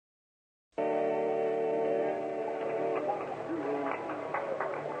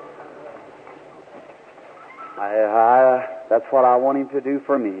That's what I want Him to do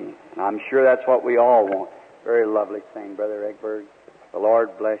for me. And I'm sure that's what we all want. Very lovely thing, Brother Egbert. The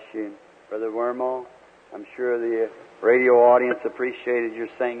Lord bless you. Brother Wormall, I'm sure the radio audience appreciated your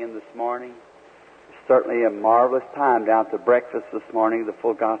singing this morning. It's certainly a marvelous time down at the breakfast this morning, the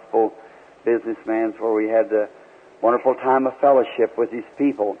Full Gospel Businessman's, where we had the wonderful time of fellowship with these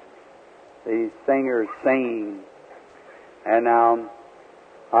people, these singers singing. And now,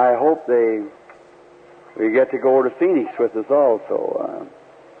 I hope we get to go to Phoenix with us also.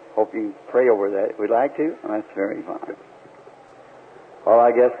 Hope you pray over that. We'd like to? Well, that's very fine. Well,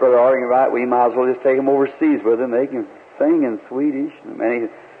 I guess, Brother Argenbright, we might as well just take them overseas with them. They can sing in Swedish.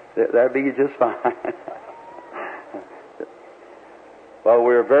 That'd be just fine. Well,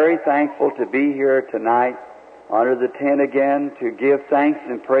 we're very thankful to be here tonight under the tent again to give thanks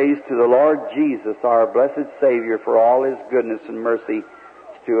and praise to the Lord Jesus, our blessed Savior, for all His goodness and mercy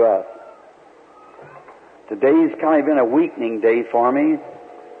to us. Today's kind of been a weakening day for me.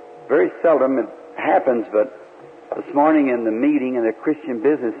 Very seldom it happens, but this morning in the meeting in the Christian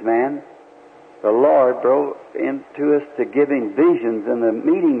Businessman, the Lord broke into us to giving visions in the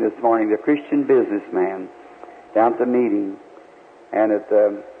meeting this morning, the Christian Businessman, down at the meeting. And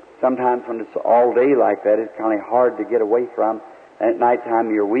sometimes when it's all day like that, it's kind of hard to get away from. And at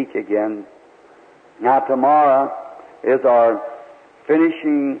nighttime, you're weak again. Now, tomorrow is our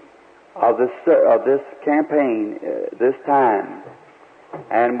finishing of this campaign, this time.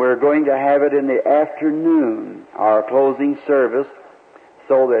 And we're going to have it in the afternoon, our closing service,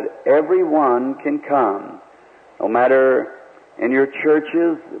 so that everyone can come. No matter in your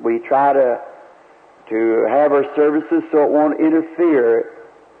churches, we try to have our services so it won't interfere,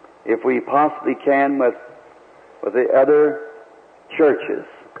 if we possibly can, with the other churches.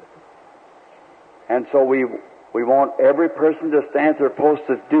 And so we want every person to stand at their post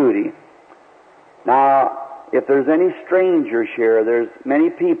of duty. Now, if there's any strangers here, there's many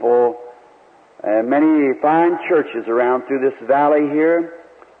people, many fine churches around through this valley here.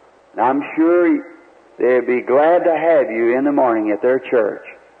 And I'm sure they'd be glad to have you in the morning at their church.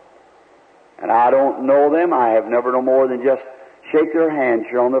 And I don't know them. I have never no more than just shake their hands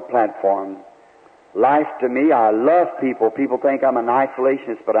here on the platform. Life to me, I love people. People think I'm an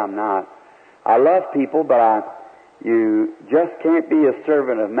isolationist, but I'm not. I love people, but you just can't be a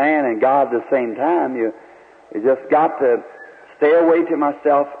servant of man and God at the same time. You just got to stay away to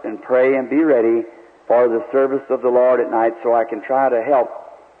myself and pray and be ready for the service of the Lord at night so I can try to help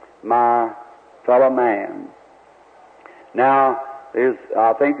my fellow man. Now,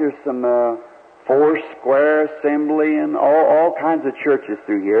 I think there's some Four Square Assembly and all kinds of churches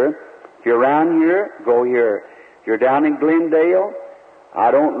through here. If you're around here, go here. If you're down in Glendale, I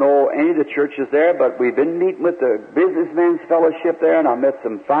don't know any of the churches there, but we've been meeting with the Businessmen's Fellowship there, and I met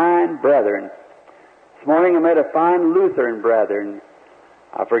some fine brethren. This morning I met a fine Lutheran brethren.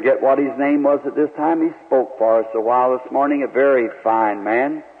 I forget what his name was at this time. He spoke for us a while this morning, a very fine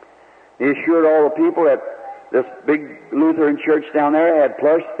man. He assured all the people that this big Lutheran church down there had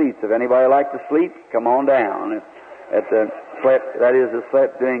plush seats. If anybody liked to sleep, come on down. At the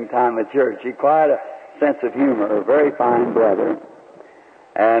slept-doing time of church. He quite a sense of humor, a very fine brother.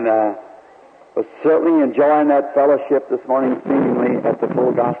 And was certainly enjoying that fellowship this morning, seemingly at the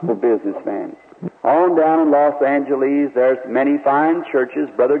Full Gospel Businessman. On down in Los Angeles, there's many fine churches.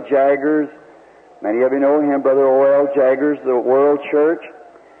 Brother Jaggers, many of you know him, Brother O.L. Jaggers, the World Church.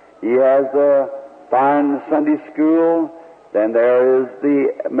 He has a fine Sunday school. Then there is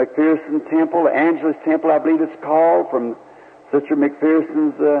the McPherson Temple, the Angelus Temple, I believe it's called, from Sister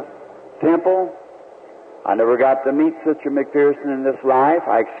McPherson's temple. I never got to meet Sister McPherson in this life.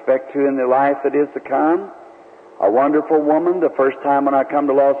 I expect to in the life that is to come. A wonderful woman. The first time when I come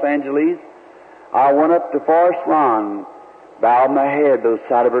to Los Angeles, I went up to Forest Lawn, bowed my head by the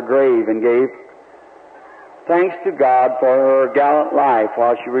side of her grave, and gave thanks to God for her gallant life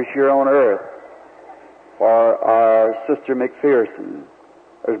while she was here on earth, for our Sister McPherson.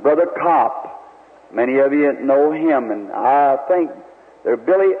 There's Brother Kopp. Many of you know him, and I think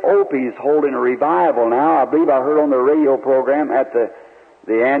Billy Opie's holding a revival now. I believe I heard on the radio program at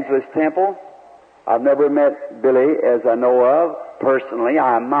the Angelus Temple. I've never met Billy, as I know of, personally.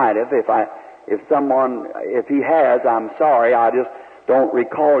 I might have. If he has, I'm sorry. I just don't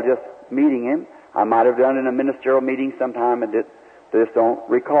recall just meeting him. I might have done it in a ministerial meeting sometime and just don't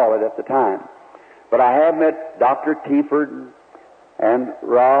recall it at the time. But I have met Dr. Tieford and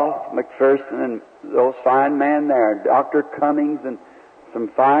Ralph McPherson and those fine men there, Dr. Cummings and some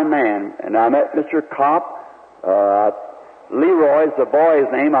fine man. And I met Mr. Kopp. Leroy's the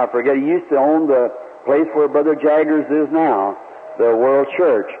boy's name. I forget. He used to own the place where Brother Jaggers is now, the World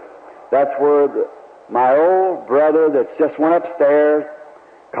Church. That's where my old brother that's just went upstairs,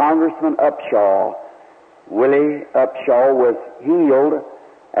 Congressman Upshaw, Willie Upshaw, was healed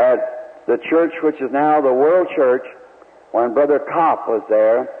at the church which is now the World Church when Brother Kopp was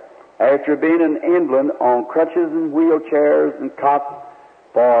there, after being in England on crutches and wheelchairs and cots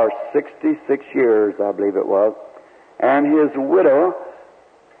for 66 years, I believe it was. And his widow,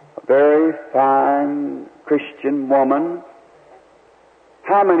 a very fine Christian woman.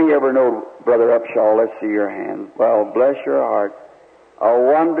 How many ever know Brother Upshaw? Let's see your hands. Well, bless your heart. A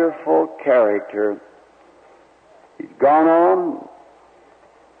wonderful character. He's gone on,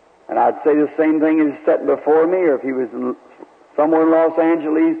 and I'd say the same thing as sitting before me, or if he was somewhere in Los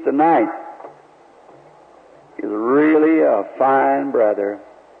Angeles tonight. He's really a fine brother.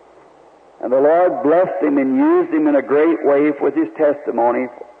 And the Lord blessed him and used him in a great way with his testimony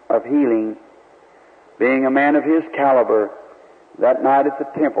of healing, being a man of his caliber. That night at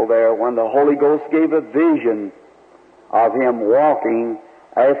the temple there, when the Holy Ghost gave a vision of him walking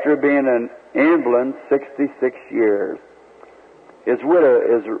after being in England 66 years. His widow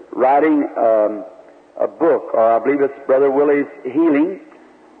is writing a book, or I believe it's Brother Willie's Healing,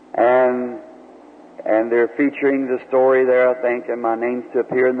 and they're featuring the story there, I think, and my name's to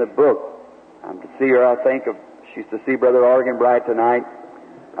appear in the book. I'm to see her, I think, she's to see Brother Arganbright tonight.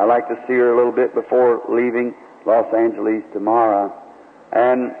 I'd like to see her a little bit before leaving Los Angeles tomorrow.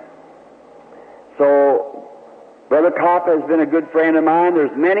 And so, Brother Kopp has been a good friend of mine.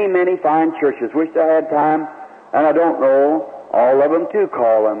 There's many, many fine churches. Wish I had time, and I don't know all of them to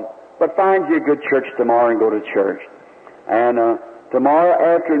call them. But find you a good church tomorrow and go to church. And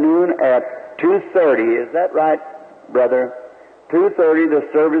tomorrow afternoon at 2:30, is that right, brother? 2:30, the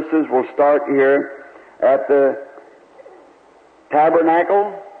services will start here at the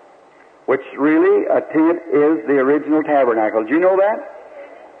tabernacle, which really, a tent is the original tabernacle. Did you know that?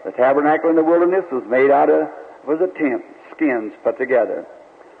 The tabernacle in the wilderness was made out of, was a tent, skins put together.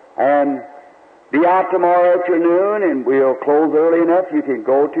 And be out tomorrow afternoon, and we'll close early enough. You can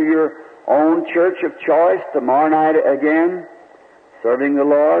go to your own church of choice tomorrow night again, serving the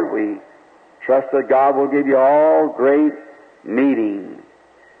Lord. We trust that God will give you all great meeting.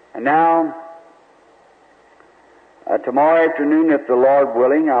 And now, tomorrow afternoon, if the Lord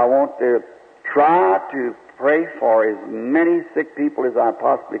willing, I want to try to pray for as many sick people as I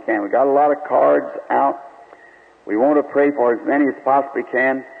possibly can. We've got a lot of cards out. We want to pray for as many as possibly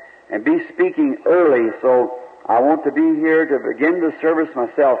can and be speaking early, so I want to be here to begin the service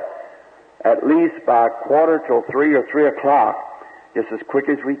myself at least by 2:45 or 3 o'clock, just as quick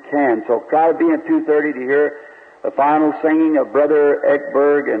as we can. So try to be at 2:30 to hear the final singing of Brother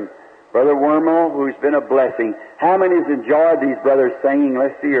Eckberg and Brother Wormel, who's been a blessing. How many has enjoyed these brothers singing?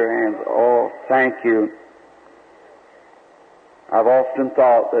 Let's see your hands. Oh, thank you. I've often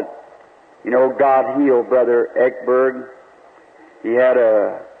thought that, God healed Brother Eckberg. He had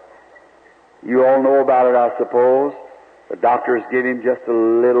you all know about it, I suppose. The doctors give him just a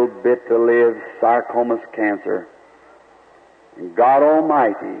little bit to live, sarcomas cancer. And God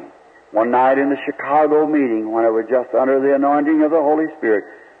Almighty, one night in the Chicago meeting, when I was just under the anointing of the Holy Spirit,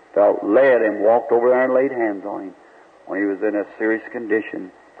 felt led and walked over there and laid hands on him when he was in a serious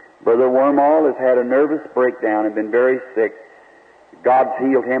condition. Brother Wormall has had a nervous breakdown and been very sick. God's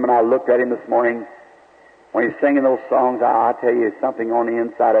healed him, and I looked at him this morning when he's singing those songs. I tell you, something on the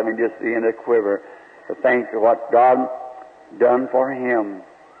inside of him just beginning to quiver to think of what God done for him.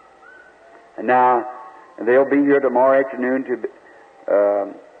 And now, they'll be here tomorrow afternoon to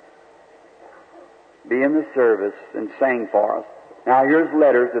be in the service and sing for us. Now, here's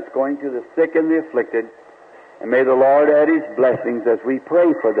letters that's going to the sick and the afflicted, and may the Lord add His blessings as we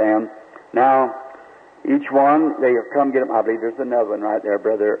pray for them. Now, each one, they'll come get them. I believe there's another one right there,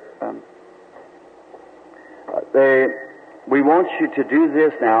 brother. We want you to do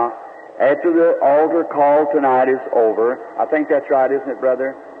this now. After the altar call tonight is over, I think that's right, isn't it,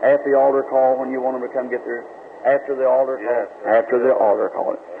 brother? After the altar call, when you want them to come get their, after the altar call? Yes. After the altar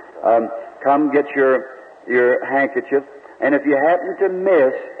call. Come get your handkerchief. And if you happen to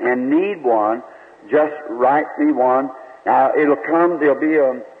miss and need one, just write me one. Now, it'll come, it'll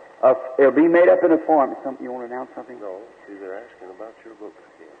be made up in a form. Something, you want to announce something? No, they're asking about your books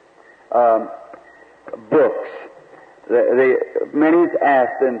again. Books. Many's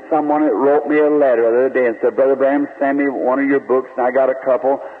asked, and someone wrote me a letter the other day and said, Brother Branham, send me one of your books, and I got a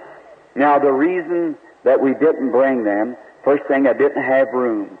couple. Now, the reason that we didn't bring them, first thing, I didn't have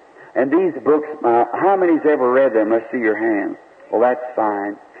room. And these books, how many's ever read them? Let's see your hands. Well, that's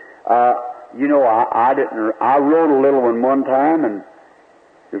fine. I didn't. I wrote a little one time, and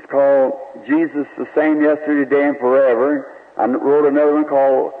it's called Jesus the Same Yesterday, Today, and Forever. I wrote another one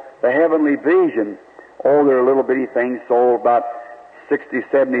called The Heavenly Vision. Oh, they're little bitty things, sold about 60,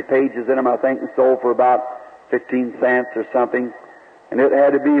 70 pages in them, I think, and sold for about 15 cents or something. And it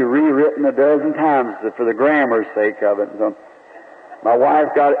had to be rewritten a dozen times for the grammar's sake of it. So my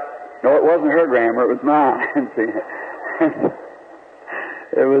wife got it. No, it wasn't her grammar, it was mine.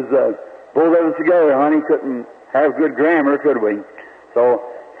 It was both of us together, honey. Couldn't have good grammar, could we? So,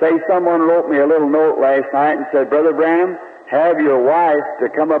 say someone wrote me a little note last night and said, Brother Branham, have your wife to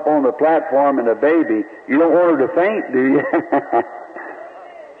come up on the platform and a baby. You don't want her to faint, do you?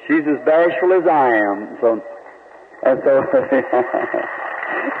 She's as bashful as I am. So,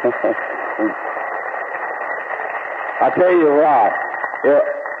 I tell you what,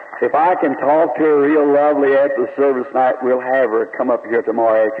 if I can talk to her real lovely after the service night, we'll have her come up here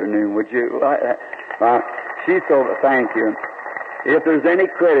tomorrow afternoon, would you? She's so, thank you. If there's any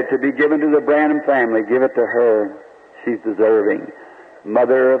credit to be given to the Branham family, give it to her. She's deserving.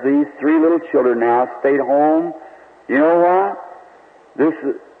 Mother of these 3 little children now, stayed home. You know what?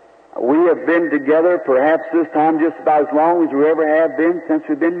 We have been together perhaps this time just about as long as we ever have been since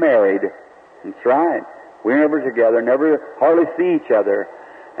we've been married. That's right. We're never together, never hardly see each other.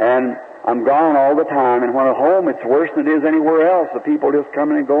 And I'm gone all the time, and when I'm home, it's worse than it is anywhere else. The people just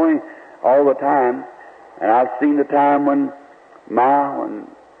coming and going all the time. And I've seen the time when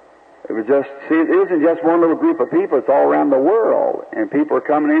it was just, see, it isn't just one little group of people, it's all around the world. And people are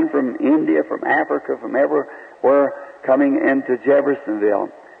coming in from India, from Africa, from everywhere, coming into Jeffersonville.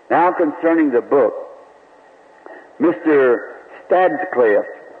 Now concerning the book, Mr. Stadcliffe,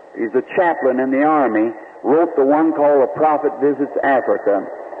 he's a chaplain in the Army, wrote the one called A Prophet Visits Africa.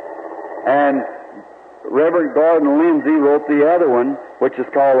 And Reverend Gordon Lindsay wrote the other one, which is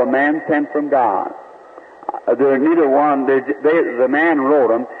called A Man Sent from God. They're neither one, the man wrote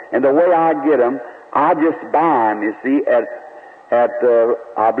them, and the way I get them, I just buy them, you see, at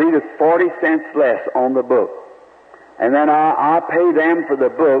I believe it's 40 cents less on the book. And then I pay them for the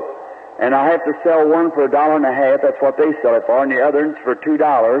book, and I have to sell one for $1.50. That's what they sell it for, and the other one's for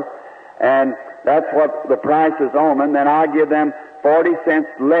 $2. And that's what the price is on them. Then I give them 40 cents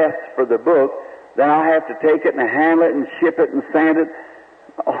less for the book. Then I have to take it and handle it and ship it and sand it.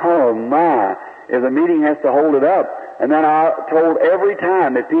 Oh, my. If the meeting has to hold it up. And then I told every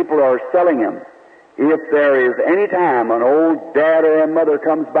time that people are selling them, if there is any time an old dad or a mother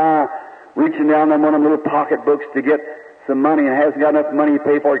comes by reaching down on one of them little pocketbooks to get some money and hasn't got enough money to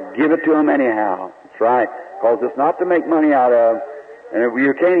pay for it, give it to them anyhow. That's right. Because it's not to make money out of. And if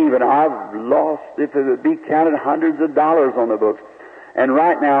you can't even, I've lost, if it would be counted, hundreds of dollars on the books. And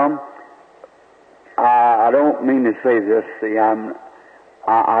right now, I don't mean to say this, see,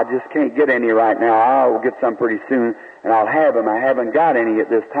 I just can't get any right now. I'll get some pretty soon, and I'll have them. I haven't got any at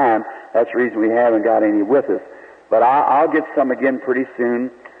this time. That's the reason we haven't got any with us. But I'll get some again pretty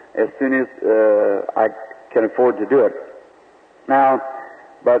soon as I can afford to do it. Now,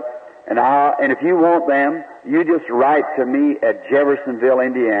 and if you want them, you just write to me at Jeffersonville,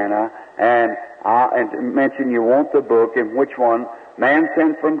 Indiana, and mention you want the book and which one. Man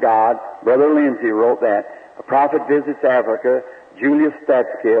Sent from God, Brother Lindsay wrote that. A Prophet Visits Africa, Julius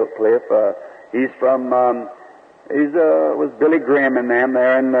Stadcliffe. He's from, was Billy Graham and them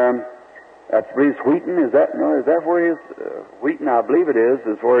there, and that's Wheaton. Is that where he is? Wheaton, I believe it is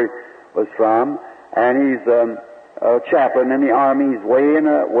where he was from. And he's a chaplain in the Army. He's way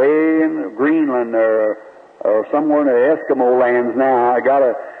in Greenland or somewhere in the Eskimo lands now. I got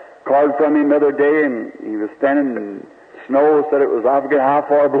a card from him the other day, and he was standing in snow, said it was, I forget how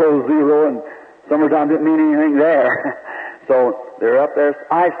far below zero, and summertime didn't mean anything there. So they're up there,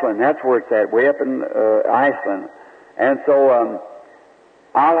 Iceland, that's where it's at, way up in Iceland. And so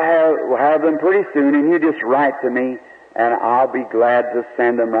I'll have them pretty soon, and you just write to me, and I'll be glad to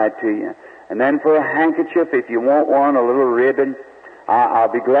send them right to you. And then for a handkerchief, if you want one, a little ribbon,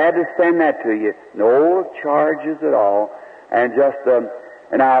 I'll be glad to send that to you. No charges at all. And just,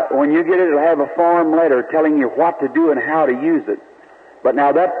 when you get it, it'll have a form letter telling you what to do and how to use it. But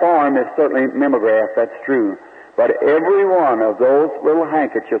now that form is certainly mimeographed, that's true. But every one of those little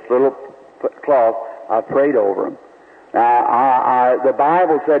handkerchiefs, little cloth, I prayed over them. Now, the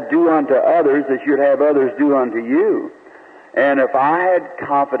Bible said, do unto others as you'd have others do unto you. And if I had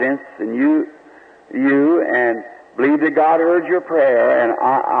confidence in you and believed that God heard your prayer, and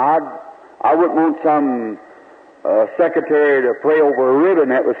I wouldn't want some secretary to pray over a ribbon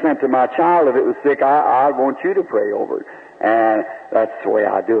that was sent to my child if it was sick. I want you to pray over it. And that's the way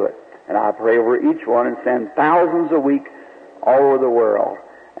I do it. And I pray over each one and send thousands a week all over the world.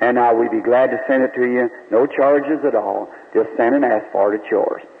 And we'd be glad to send it to you. No charges at all. Just send and ask for it. It's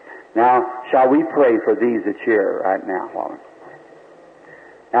yours. Now, shall we pray for these that's here right now, Father?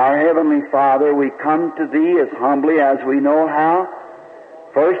 Our Heavenly Father, we come to Thee as humbly as we know how,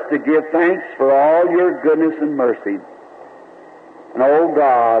 first to give thanks for all Your goodness and mercy. And oh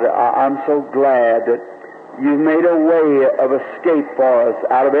God, I'm so glad that You've made a way of escape for us.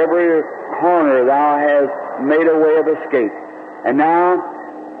 Out of every corner Thou hast made a way of escape. And now,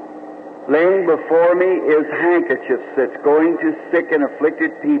 laying before me is handkerchiefs that's going to sick and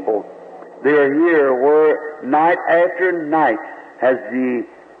afflicted people. They are here where night after night has the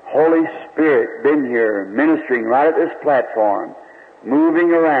Holy Spirit been here ministering right at this platform,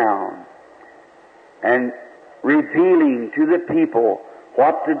 moving around and revealing to the people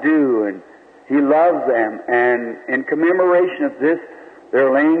what to do, and He loves them. And in commemoration of this,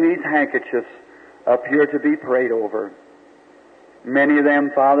 they're laying these handkerchiefs up here to be prayed over. Many of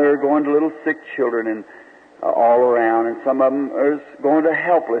them, Father, are going to little sick children and all around, and some of them are going to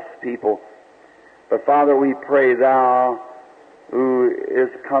helpless people. But Father, we pray Thou, who is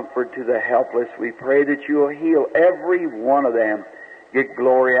comfort to the helpless, we pray that You will heal every one of them. Get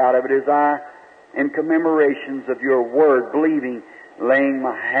glory out of it as I, in commemorations of Your Word, believing, laying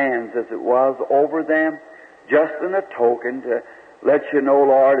my hands as it was over them, just in a token to let You know,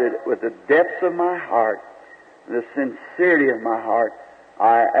 Lord, that with the depths of my heart, the sincerity of my heart,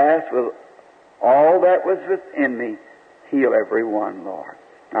 I ask with all that was within me, heal every one, Lord.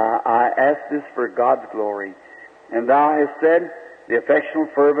 I ask this for God's glory. And Thou hast said, the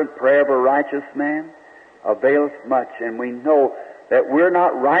affectionate, fervent prayer of a righteous man availeth much. And we know that we're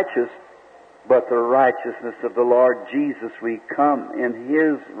not righteous, but the righteousness of the Lord Jesus. We come in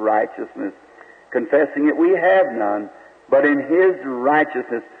His righteousness, confessing that we have none, but in His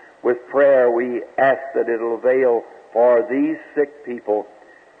righteousness, with prayer we ask that it'll avail for these sick people.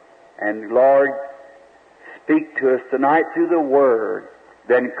 And Lord, speak to us tonight through the Word,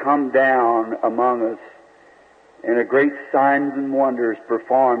 then come down among us in a great signs and wonders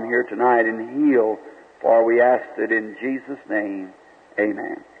perform here tonight and heal, for we ask it in Jesus' name.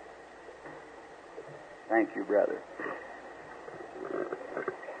 Amen. Thank you, brother.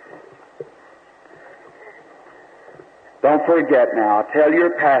 Don't forget now, tell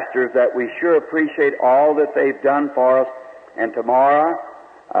your pastors that we sure appreciate all that they've done for us. And tomorrow,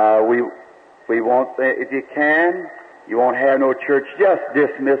 we won't, if you can, you won't have no church, just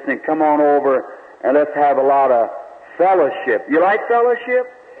dismiss and come on over and let's have a lot of fellowship. You like fellowship?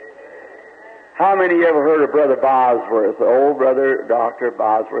 How many ever heard of Brother Bosworth, the old brother, Dr.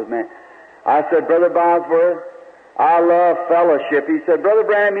 Bosworth, man? I said, Brother Bosworth, I love fellowship. He said, Brother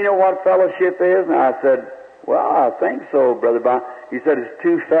Branham, you know what fellowship is? And I said, well, I think so, Brother Bosworth. He said, it's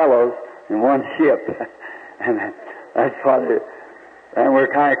two fellows in one ship. And that's what it is. And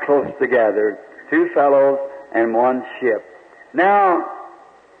we're kind of close together. Two fellows and one ship. Now,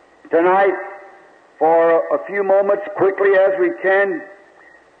 tonight, for a few moments, quickly as we can,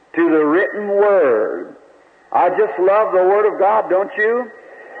 to the written Word. I just love the Word of God, don't you?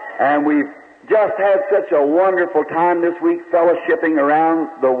 And we've just had such a wonderful time this week fellowshipping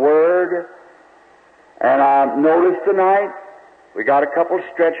around the Word. And I noticed tonight, we got a couple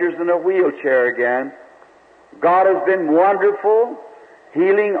stretchers and a wheelchair again. God has been wonderful,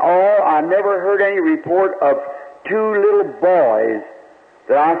 healing all. I never heard any report of two little boys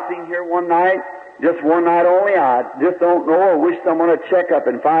that I seen here one night, just one night only. I just don't know, or wish someone would check up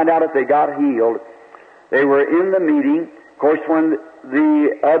and find out if they got healed. They were in the meeting. Of course, when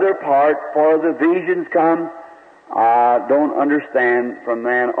the other part for the visions come, I don't understand from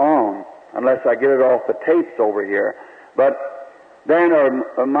then on, unless I get it off the tapes over here. But then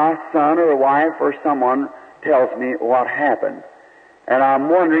my son or wife or someone tells me what happened. And I'm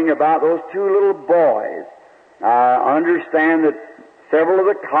wondering about those two little boys. I understand that several of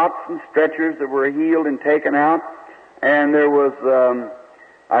the cots and stretchers that were healed and taken out, and there was,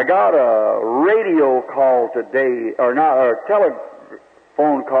 I got a radio call today, or not, a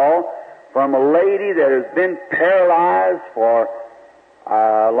telephone call from a lady that has been paralyzed for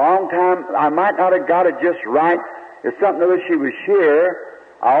a long time. I might not have got it just right. It's something that she was here.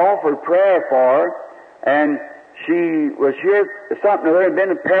 I offered prayer for her, and she was here, something that had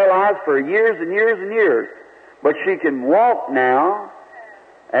been paralyzed for years and years and years. But she can walk now,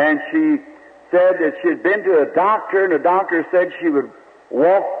 and she said that she had been to a doctor, and the doctor said she would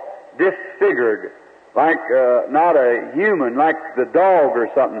walk disfigured, like not a human, like the dog or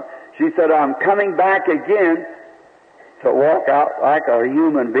something. She said, I'm coming back again to walk out like a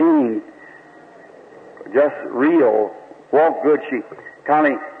human being, just real, walk good. She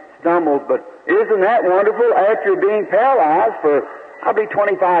kind of stumbles, but isn't that wonderful? After being paralyzed for probably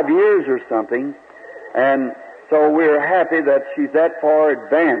 25 years or something, and so we're happy that she's that far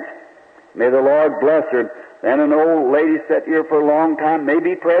advanced. May the Lord bless her. Then an old lady sat here for a long time, may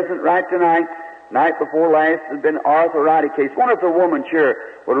be present right tonight. Night before last has been arthritis case. Wonder if the woman chair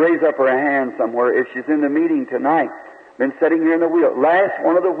would raise up her hand somewhere if she's in the meeting tonight. Been sitting here in the wheel. Last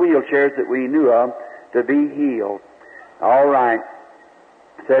one of the wheelchairs that we knew of to be healed. All right.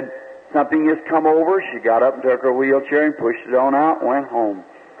 Said something has come over. She got up and took her wheelchair and pushed it on out and went home.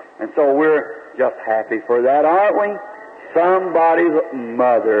 And so we're just happy for that, aren't we? Somebody's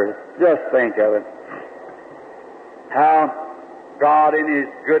mother. Just think of it. How God in His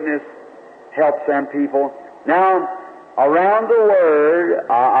goodness helps them people. Now, around the Word,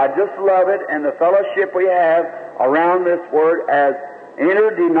 I just love it, and the fellowship we have around this Word as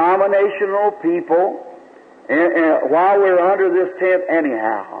interdenominational people, while we're under this tent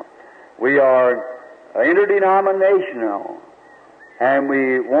anyhow. We are interdenominational, and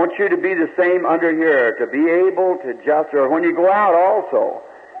we want you to be the same under here, to be able to just, or when you go out also,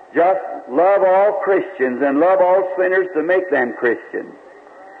 just love all Christians and love all sinners to make them Christians.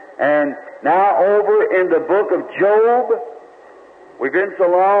 And now over in the book of Job, we've been so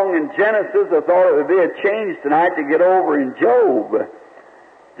long in Genesis, I thought it would be a change tonight to get over in Job.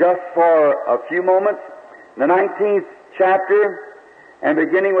 Just for a few moments, the 19th chapter, and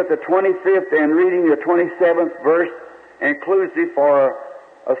beginning with the 25th and reading the 27th verse, inclusive for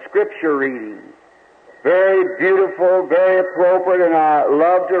a scripture reading. Very beautiful, very appropriate, and I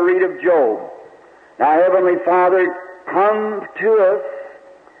love to read of Job. Now, Heavenly Father, come to us,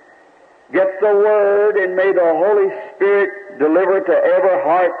 get the Word, and may the Holy Spirit deliver it to every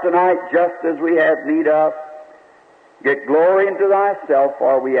heart tonight just as we have need of. Get glory into Thyself,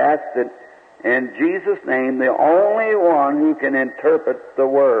 for we ask it in Jesus' name, the only one who can interpret the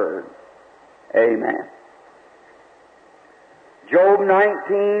Word. Amen. Job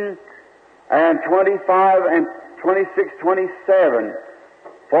 19 and 25 and 26, 27.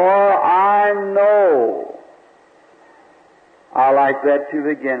 For I know. I like that to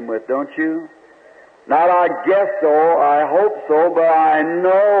begin with, don't you? Not I guess so, I hope so, but I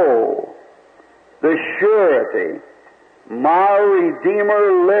know the surety. My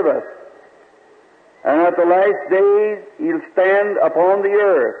Redeemer liveth, and at the last days He'll stand upon the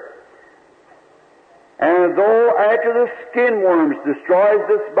earth. And though after the skin worms destroys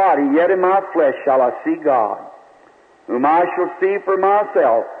this body, yet in my flesh shall I see God, whom I shall see for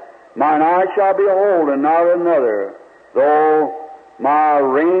myself. Mine eye shall behold, and not another, though my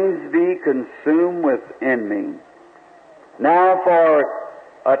reins be consumed within me. Now for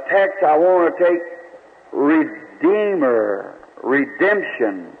a text I want to take Redeemer,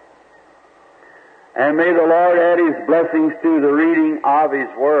 redemption. And may the Lord add His blessings to the reading of His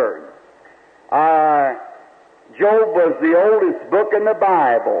Word. Job was the oldest book in the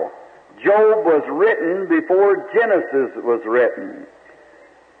Bible. Job was written before Genesis was written.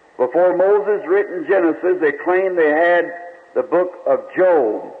 Before Moses written Genesis, they claimed they had the book of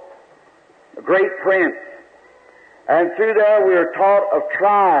Job, a great prince. And through there we are taught of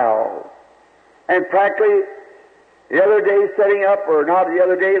trials. And practically the other day setting up, or not the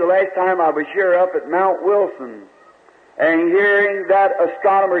other day, the last time I was here up at Mount Wilson, and hearing that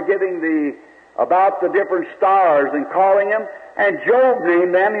astronomer giving about the different stars and calling them, and Job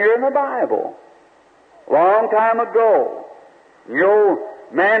named them here in the Bible. Long time ago. You know,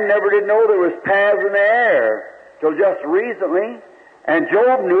 man never did know there was paths in the air till just recently, and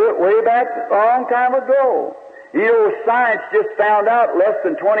Job knew it way back a long time ago. You know, science just found out less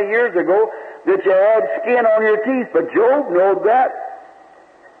than 20 years ago that you had skin on your teeth, but Job knew that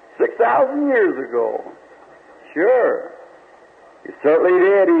 6,000 years ago. Sure. He certainly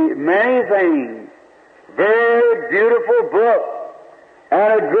did. Many things. Very beautiful book.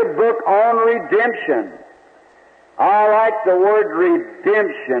 And a good book on redemption. I like the word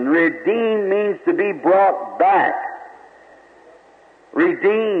redemption. Redeem means to be brought back.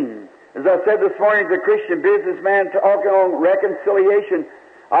 Redeem. As I said this morning to the Christian businessman talking on reconciliation,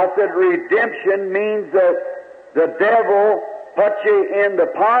 I said redemption means that the devil put you in the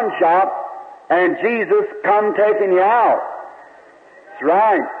pawn shop and Jesus come taking you out. That's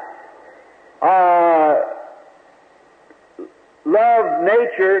right. Love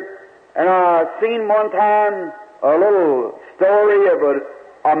nature, and I seen one time a little story of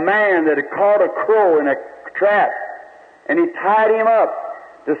a man that had caught a crow in a trap, and he tied him up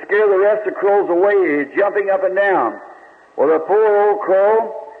to scare the rest of the crows away, jumping up and down. Well, the poor old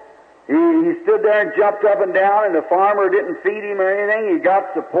crow, he stood there and jumped up and down, and the farmer didn't feed him or anything. He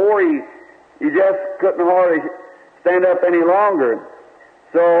got so poor he just couldn't hardly stand up any longer.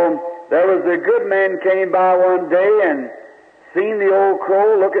 So there was a good man came by one day and seen the old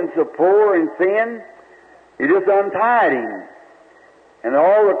crow looking so poor and thin. He just untied him. And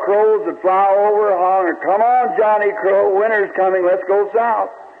all the crows would fly over hollering, "Come on, Johnny Crow, winter's coming, let's go south.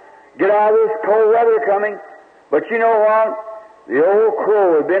 Get out of this cold weather coming." But you know what? The old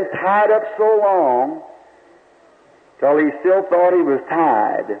crow had been tied up so long till he still thought he was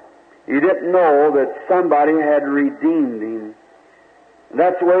tied. He didn't know that somebody had redeemed him. And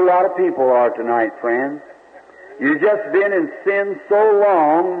that's the way a lot of people are tonight, friends. You've just been in sin so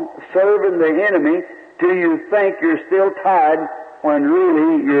long, serving the enemy, till you think you're still tied when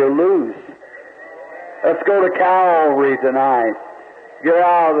really you're loose. Let's go to Calvary tonight. Get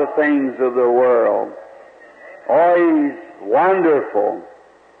out of the things of the world. Oh, He's wonderful.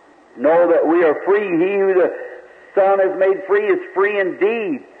 Know that we are free. He who the Son has made free is free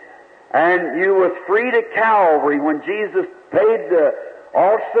indeed. And you was free to Calvary when Jesus paid the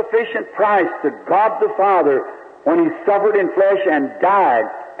all-sufficient price to God the Father when He suffered in flesh and died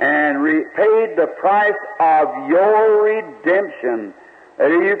and paid the price of your redemption,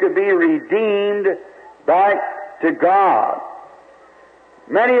 that you could be redeemed back to God.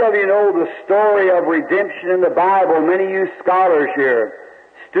 Many of you know the story of redemption in the Bible. Many of you scholars here,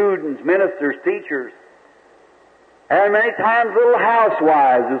 students, ministers, teachers, and many times little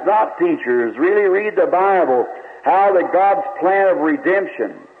housewives, who's not teachers, really read the Bible, how that God's plan of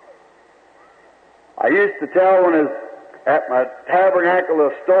redemption. I used to tell when I was at my tabernacle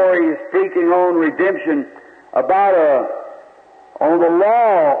a story speaking on redemption about on the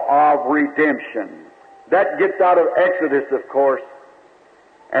law of redemption. That gets out of Exodus, of course,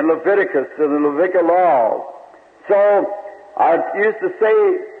 and Leviticus, and the Levitical law. So I used to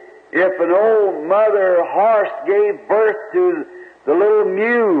say, if an old mother horse gave birth to the little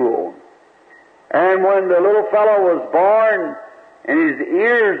mule, and when the little fellow was born and his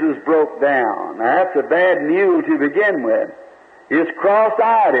ears was broke down, now that's a bad mule to begin with. He was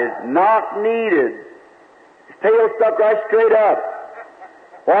cross-eyed, not needed. His tail stuck right straight up.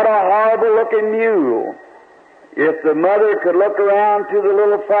 What a horrible-looking mule. If the mother could look around to the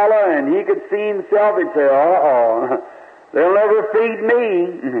little fellow and he could see himself, he'd say, "Uh-oh, they'll never feed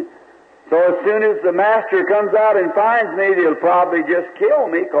me." So as soon as the master comes out and finds me, they'll probably just kill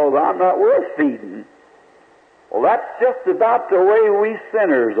me because I'm not worth feeding. Well, that's just about the way we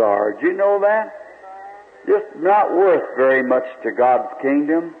sinners are. Do you know that? Just not worth very much to God's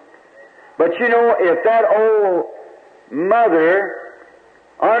kingdom. But you know, if that old mother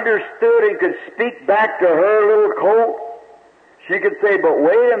understood and could speak back to her little colt, she could say, "But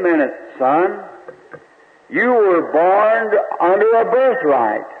wait a minute, son. You were born under a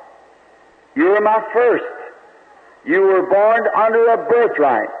birthright. You were my first. You were born under a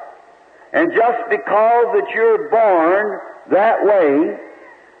birthright. And just because that you're born that way,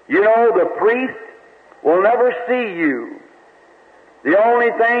 you know, the priest will never see you. The only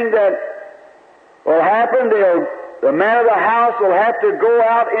thing that will happen, the man of the house will have to go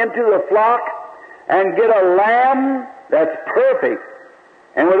out into the flock and get a lamb that's perfect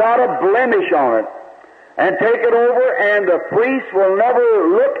and without a blemish on it, and take it over, and the priest will never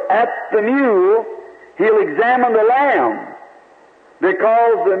look at the mule. He'll examine the lamb,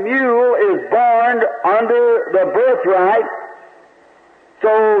 because the mule is born under the birthright.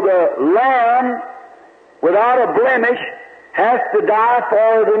 So the lamb, without a blemish, has to die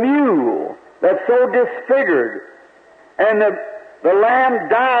for the mule that's so disfigured. And the lamb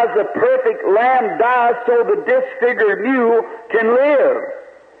dies, the perfect lamb dies, so the disfigured mule can live.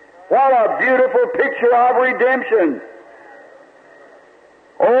 What a beautiful picture of redemption.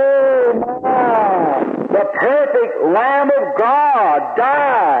 Oh my! The perfect Lamb of God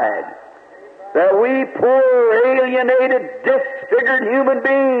died that we poor, alienated, disfigured human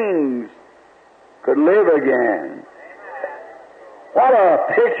beings could live again. What a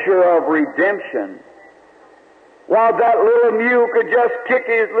picture of redemption. While that little mule could just kick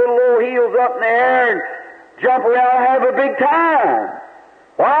his little old heels up in the air and jump around and have a big time.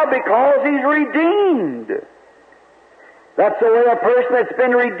 Why? Because he's redeemed. That's the way a person that's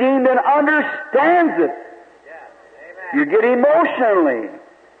been redeemed and understands it. You get emotionally.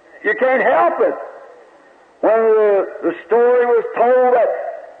 You can't help it. When the story was told that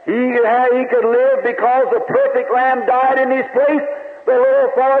he could live because the perfect Lamb died in his place, the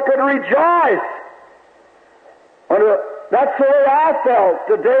little fellow could rejoice. That's the way I felt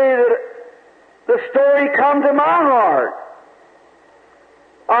the day that the story come to my heart.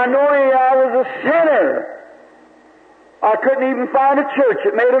 I know I was a sinner. I couldn't even find a church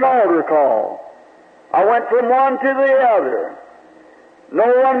that made an altar call. I went from one to the other. No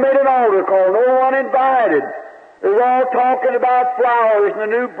one made an altar call. No one invited. They were all talking about flowers and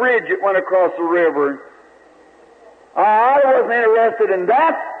the new bridge that went across the river. I wasn't interested in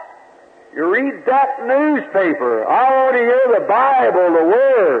that. You read that newspaper. I want to hear the Bible, the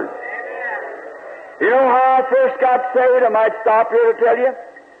Word. You know how I first got saved? I might stop here to tell you.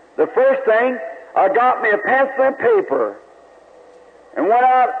 The first thing, I got me a pencil and paper and went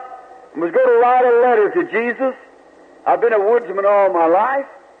out and was going to write a letter to Jesus. I've been a woodsman all my life,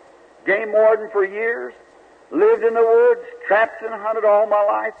 game warden for years, lived in the woods, trapped and hunted all my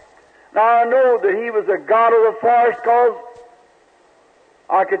life. Now I know that He was a God of the forest because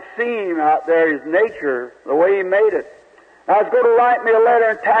I could see Him out there, His nature, the way He made it. I was going to write me a letter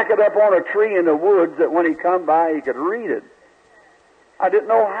and tack it up on a tree in the woods that when He come by He could read it. I didn't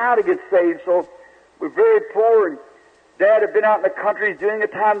know how to get saved, so we're very poor, and Dad had been out in the country during the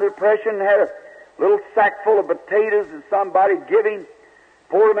time of the Depression and had a little sack full of potatoes and somebody giving,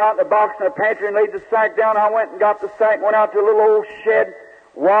 poured them out in the box in the pantry and laid the sack down. I went and got the sack, went out to a little old shed,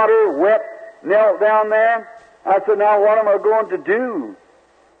 water, wet, knelt down there. I said, now what am I going to do?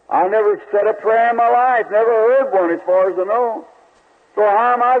 I never said a prayer in my life, never heard one as far as I know. So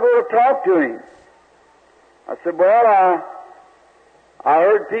how am I going to talk to Him? I said, well, I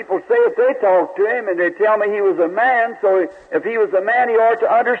heard people say if they talk to Him and they tell me He was a man, so if He was a man, He ought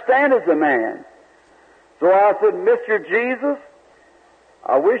to understand as a man. So I said, Mr. Jesus,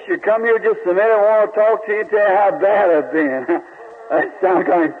 I wish you'd come here just a minute. I want to talk to you and tell you how bad I've been. That sounds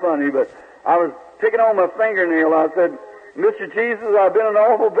kind of funny, but I was picking on my fingernail. I said, Mr. Jesus, I've been an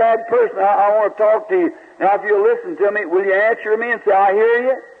awful bad person. I want to talk to you. Now, if you'll listen to me, will you answer me and say, I hear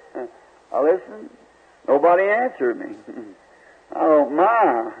you? I listened. Nobody answered me. I don't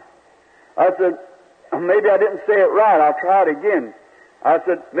mind. I said, maybe I didn't say it right. I'll try it again. I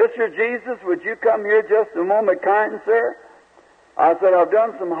said, Mr. Jesus, would you come here just a moment, kind sir? I said, I've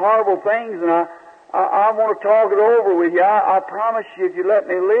done some horrible things, and I want to talk it over with you. I promise you, if you let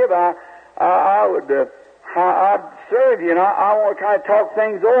me live, I'd serve you, and I want to kind of talk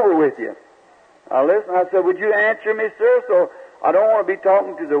things over with you. Listen, I said, would you answer me, sir? So I don't want to be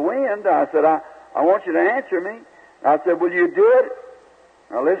talking to the wind. I said, I want you to answer me. I said, will you do it?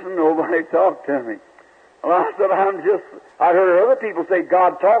 Now listen, nobody talked to me. Well, I said, I'd heard other people say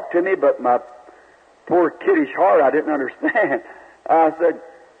God talked to me, but my poor kiddish heart, I didn't understand. I said,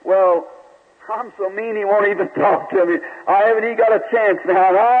 well, I'm so mean He won't even talk to me. I haven't even got a chance now.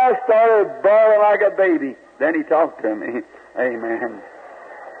 And I started bawling like a baby. Then He talked to me. Amen.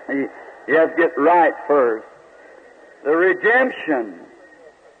 He has to get right first. The redemption.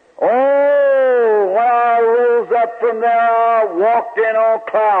 Oh, when I rose up from there, I walked in on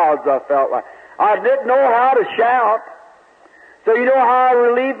clouds, I felt like. I didn't know how to shout. So you know how I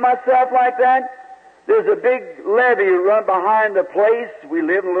relieved myself like that? There's a big levee run behind the place. We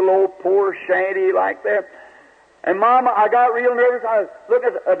live in a little old poor shanty like that. And Mama, I got real nervous. I looked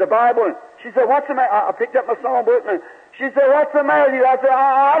at the Bible, and she said, what's the matter? I picked up my songbook, and she said, what's the matter with you? I said,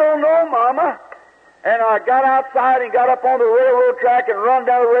 I don't know, Mama. And I got outside and got up on the railroad track and run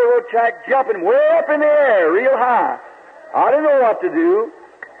down the railroad track, jumping way up in the air, real high. I didn't know what to do.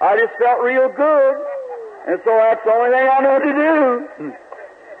 I just felt real good. And so that's the only thing I know to do.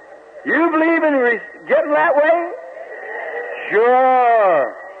 You believe in getting that way?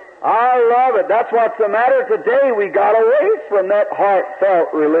 Sure. I love it. That's what's the matter today. We got away from that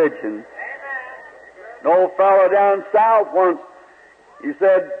heartfelt religion. An old fellow down south once, he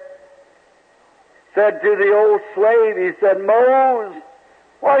said to the old slave, he said, Mose,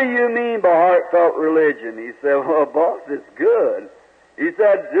 what do you mean by heartfelt religion? He said, well, boss, it's good. He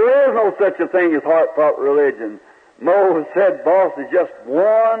said, there is no such a thing as heartfelt religion. Mose said, boss, it's just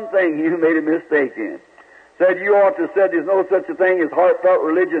one thing you made a mistake in. Said, you ought to have said there's no such a thing as heartfelt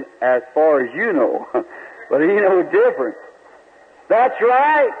religion as far as you know. But he knows different. That's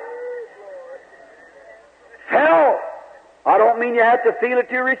right. Felt. I don't mean you have to feel it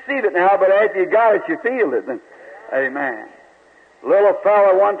to receive it now, but after you got it, you feel it. Amen. A little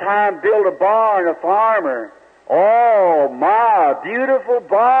fellow one time built a barn, a farmer. Oh, my, beautiful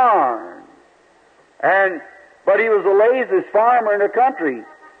barn. But he was the laziest farmer in the country.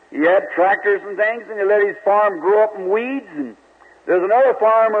 He had tractors and things, and he let his farm grow up in weeds. And there's another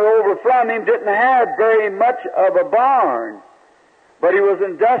farmer over from him didn't have very much of a barn. But he was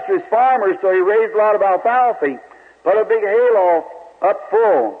an industrious farmer, so he raised a lot of alfalfa. Put a big hayloft up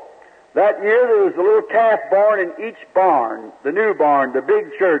full. That year there was a little calf born in each barn, the new barn, the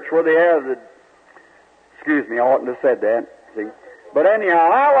big church where they have the... Excuse me, I oughtn't to have said that, see. But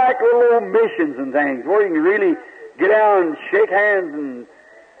anyhow, I like little old missions and things where you can really get down and shake hands and,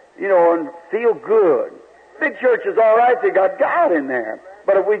 and feel good. Big church is all right, they got God in there.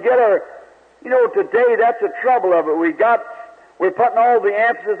 But if we get today that's the trouble of it. We're putting all the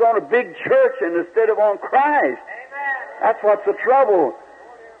emphasis on a big church instead of on Christ. Amen. That's what's the trouble.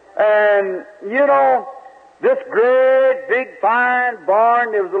 And, you know, this great, big, fine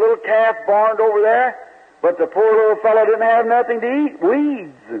barn, there was a little calf barned over there, but the poor little fellow didn't have nothing to eat.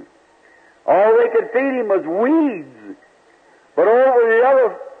 Weeds. All they could feed him was weeds. But over the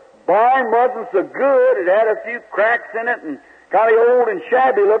other barn wasn't so good. It had a few cracks in it and kind of old and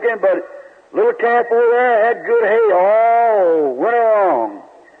shabby looking, but little calf over there had good hay all winter long.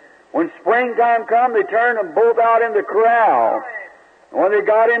 When springtime come, they turned them both out in the corral. And when they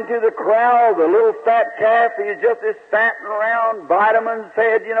got into the corral, the little fat calf, he was just this fatting around, vitamins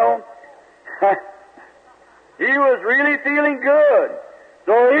fed, you know. He was really feeling good.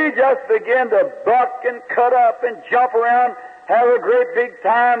 So he just began to buck and cut up and jump around, have a great big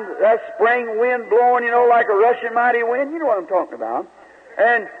time, that spring wind blowing, you know, like a Russian mighty wind. You know what I'm talking about.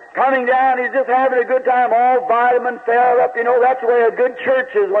 And coming down, he's just having a good time, all vitamin fed up. You know, that's the way a good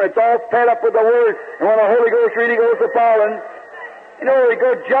church is when it's all fed up with the Word. And when the Holy Ghost really goes to falling, you know, they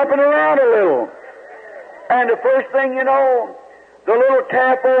go jumping around a little. And the first thing you know, the little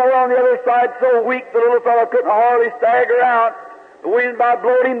calf over on the other side so weak the little fellow couldn't hardly stagger out. The wind about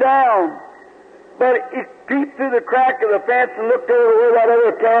blowed him down. But he peeped through the crack of the fence and looked over where that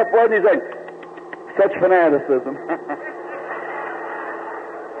other calf was, and he said, such fanaticism.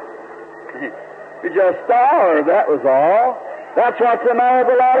 He just starved, that was all. That's what's the matter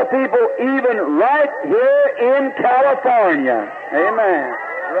with a lot of people, even right here in California. Amen.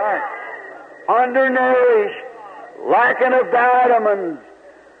 Right. Undernourished, lacking of vitamins.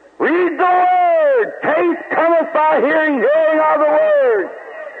 Read the Word. Faith cometh by hearing, hearing of the Word.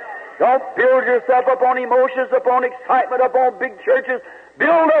 Don't build yourself upon emotions, upon excitement, upon big churches.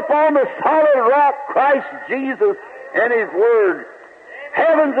 Build upon the solid rock, Christ Jesus and His Word.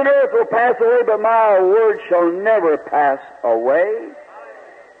 Heavens and earth will pass away, but my word shall never pass away.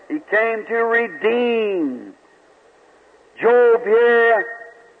 He came to redeem. Job here,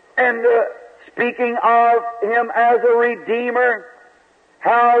 and speaking of him as a redeemer,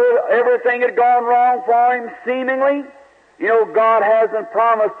 how everything had gone wrong for him, seemingly. You know, God hasn't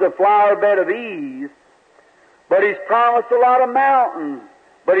promised a flower bed of ease, but He's promised a lot of mountains,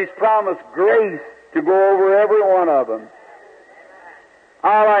 but He's promised grace to go over every one of them.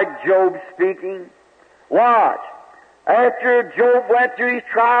 I like Job speaking. Watch. After Job went through his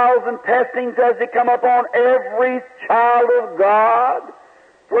trials and testings as they come upon every child of God,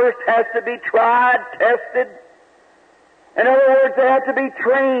 first has to be tried, tested. In other words, they have to be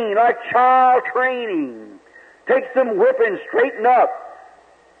trained, like child training. Take some whipping, straighten up.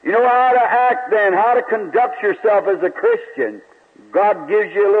 You know how to act then, how to conduct yourself as a Christian. God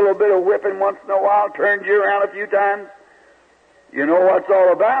gives you a little bit of whipping once in a while, turns you around a few times. You know what it's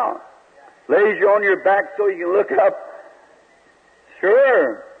all about. Lays you on your back so you can look up.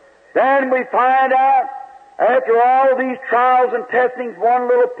 Sure. Then we find out, after all these trials and testings, one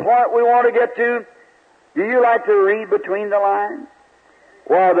little point we want to get to. Do you like to read between the lines?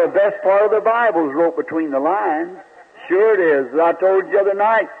 Well, the best part of the Bible is wrote between the lines. Sure it is. As I told you the other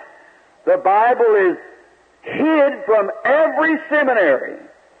night, the Bible is hid from every seminary.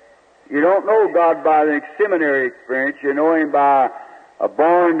 You don't know God by the seminary experience. You know Him by a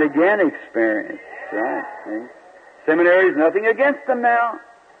born-again experience. Right? See? Seminary is nothing against them now.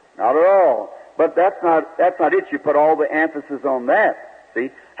 Not at all. But that's not it. You put all the emphasis on that.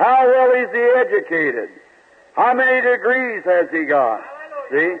 See? How well is he educated? How many degrees has he got?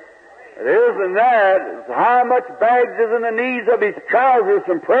 See? It isn't that. It's how much bags is in the knees of his trousers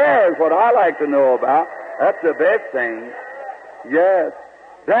and prayers, what I like to know about. That's the best thing. Yes.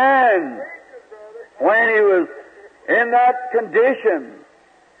 Then, when he was in that condition,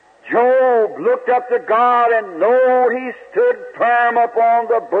 Job looked up to God and know he stood firm upon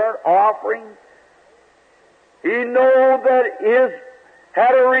the burnt offering. He knew that he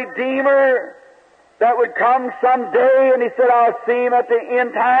had a Redeemer that would come someday, and he said, I'll see Him at the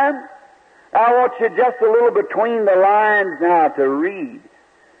end time. I want you just a little between the lines now to read.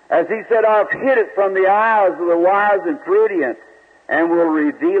 As he said, I've hid it from the eyes of the wise and prudent, and will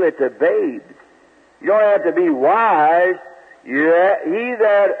reveal it to babes. You don't have to be wise. He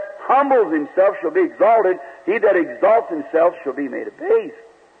that humbles himself shall be exalted. He that exalts himself shall be made a base.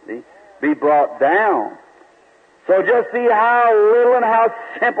 See? Be brought down. So just see how little and how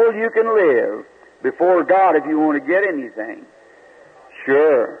simple you can live before God if you want to get anything.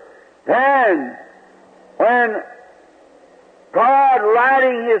 Sure. Then, when God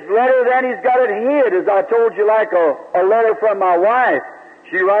writing His letter, then He's got it hid, as I told you, like a letter from my wife.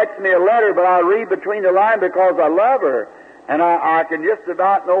 She writes me a letter, but I read between the lines because I love her. And I can just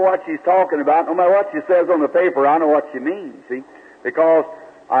about know what she's talking about. No matter what she says on the paper, I know what she means, see? Because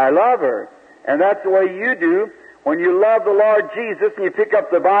I love her. And that's the way you do When you love the Lord Jesus and you pick up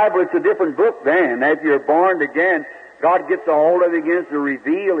the Bible, it's a different book then. As you're born again, God gets a hold of it again to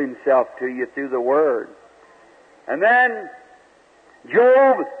reveal Himself to you through the Word. And then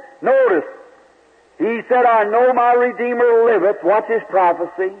Job, notice, he said, I know my Redeemer liveth. What's his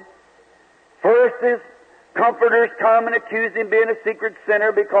prophecy? First, his comforters come and accused him of being a secret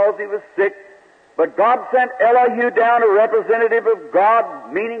sinner because he was sick. But God sent Elihu down, a representative of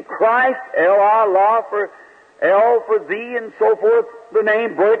God, meaning Christ, L-I-Allah for L for thee, and so forth. The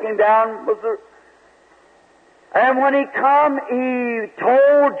name breaking down was the... And when he come, he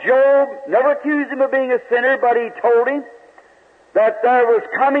told Job, never accused him of being a sinner, but he told him that there was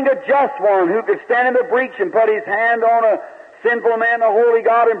coming a just one who could stand in the breach and put his hand on a sinful man, the holy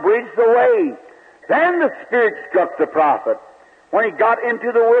God, and bridge the way. Then the Spirit struck the prophet when he got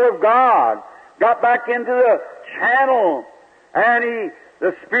into the will of God, got back into the channel, and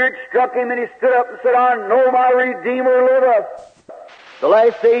the Spirit struck him, and he stood up and said, I know my Redeemer liveth. The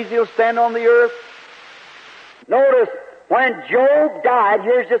last days he'll stand on the earth. Notice, when Job died,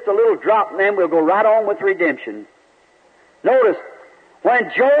 here's just a little drop, and then we'll go right on with redemption. Notice,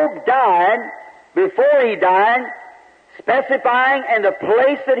 when Job died, before he died, specifying and the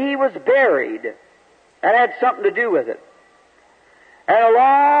place that he was buried, that had something to do with it. And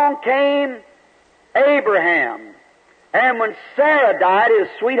along came Abraham. And when Sarah died, his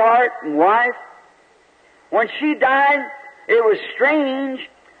sweetheart and wife, when she died, it was strange,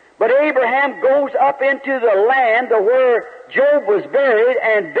 but Abraham goes up into the land to where Job was buried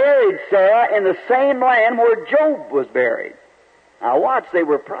and buried Sarah in the same land where Job was buried. Now watch, they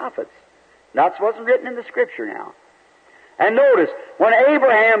were prophets. That wasn't written in the Scripture now. And notice, when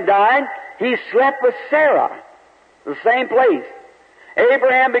Abraham died, he slept with Sarah, the same place.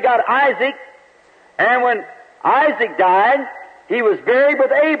 Abraham begot Isaac, and when Isaac died, he was buried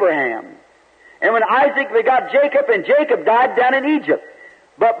with Abraham. And when Isaac begot Jacob, and Jacob died down in Egypt.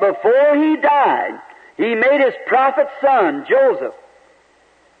 But before he died, he made his prophet son, Joseph,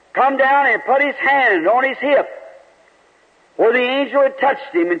 come down and put his hand on his hip, where the angel had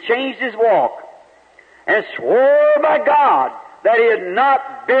touched him and changed his walk, and swore by God that he'd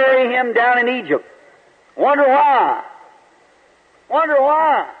not bury him down in Egypt. Wonder why? Wonder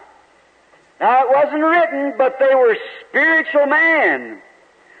why? Now, it wasn't written, but they were spiritual men.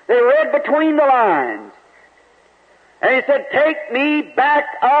 They read between the lines. And he said, take me back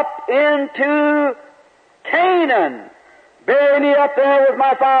up into Canaan. Bury me up there with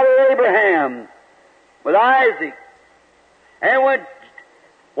my father Abraham, with Isaac. And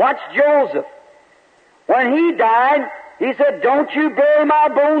watch Joseph. When he died, he said, don't you bury my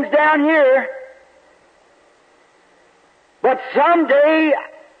bones down here. But someday,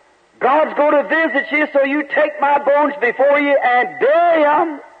 God's going to visit you, so you take my bones before you and bury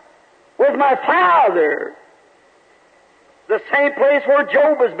them with my father. The same place where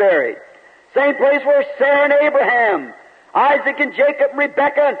Job was buried. Same place where Sarah and Abraham, Isaac and Jacob and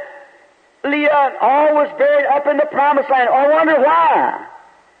Rebekah and Leah, all was buried up in the promised land. I wonder why.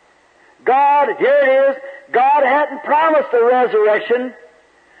 God, here it is, God hadn't promised a resurrection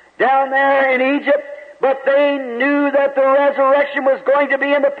down there in Egypt, but they knew that the resurrection was going to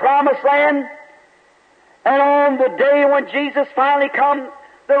be in the promised land. And on the day when Jesus finally come,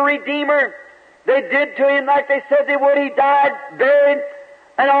 the Redeemer, they did to him like they said they would. He died, buried,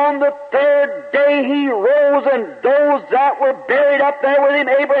 and on the third day he rose, and those that were buried up there with him,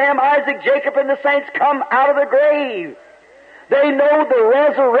 Abraham, Isaac, Jacob, and the saints, come out of the grave. They know the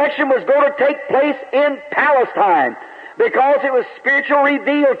resurrection was going to take place in Palestine because it was spiritual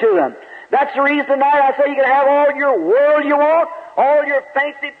revealed to them. That's the reason tonight I say you can have all your world you want, all your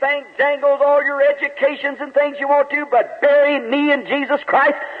fancy things, jangles, all your educations and things you want to, but bury me in Jesus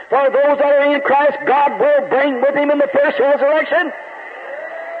Christ. For those that are in Christ, God will bring with Him in the first resurrection.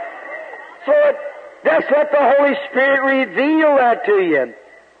 So just let the Holy Spirit reveal that to you.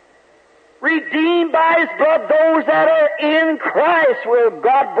 Redeemed by His blood, those that are in Christ will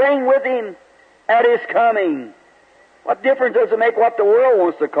God bring with Him at His coming. What difference does it make what the world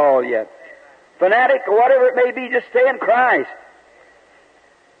wants to call you? Fanatic or whatever it may be, just stay in Christ.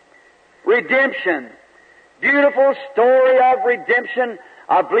 Redemption. Beautiful story of redemption.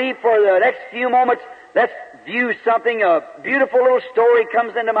 I believe for the next few moments, let's view something. A beautiful little story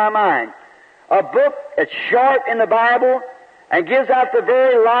comes into my mind. A book that's short in the Bible and gives out the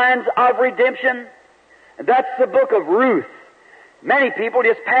very lines of redemption. And that's the book of Ruth. Many people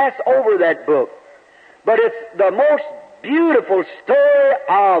just pass over that book. But it's the most beautiful story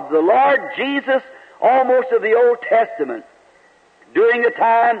of the Lord Jesus, almost of the Old Testament. During the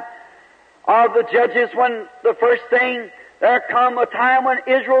time of the judges, when the first thing, there come a time when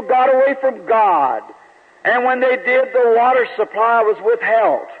Israel got away from God. And when they did, the water supply was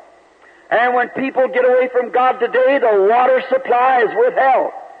withheld. And when people get away from God today, the water supply is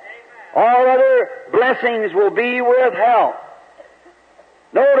withheld. All other blessings will be withheld.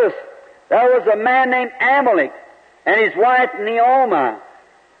 Notice, there was a man named Amalek and his wife Naomi,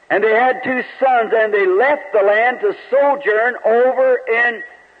 and they had 2 sons, and they left the land to sojourn over in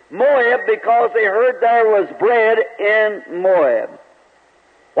Moab because they heard there was bread in Moab.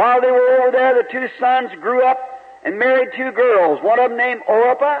 While they were over there, the 2 sons grew up and married 2 girls, one of them named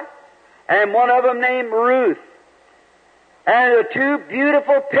Orpah and one of them named Ruth. And the 2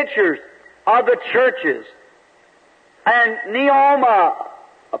 beautiful pictures of the churches. And Naomi,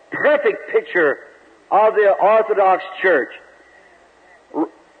 a perfect picture of the Orthodox Church.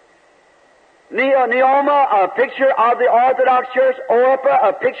 Naomi, a picture of the Orthodox Church. Orpah,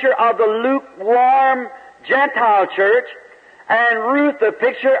 a picture of the lukewarm Gentile church. And Ruth, a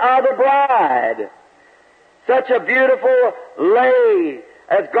picture of the bride. Such a beautiful lay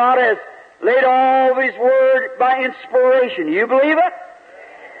as God has laid all of His Word by inspiration. You believe it?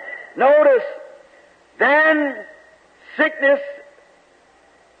 Notice, then sickness,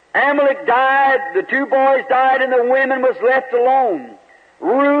 Amalek died, the 2 boys died, and the women was left alone.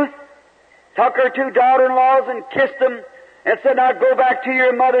 Ruth took her 2 daughter-in-laws and kissed them and said, now go back to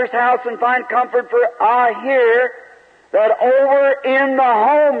your mother's house and find comfort, for I hear that over in the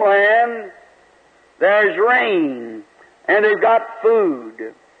homeland there's rain and they've got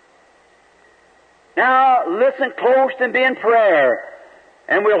food. Now listen close and be in prayer,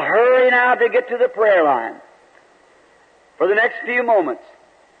 and we'll hurry now to get to the prayer line for the next few moments.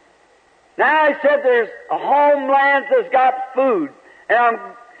 Now he said there's a homeland that's got food, and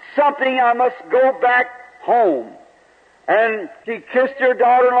I must go back home. And she kissed her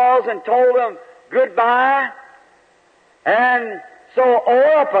daughter-in-laws and told them goodbye. And so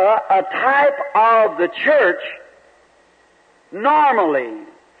Orpah, a type of the church, normally,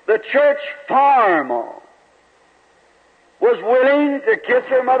 the church farm, was willing to kiss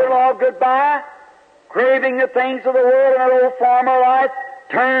her mother-in-law goodbye, craving the things of the world in her old former life,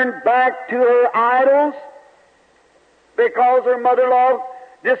 turned back to her idols, because her mother-in-law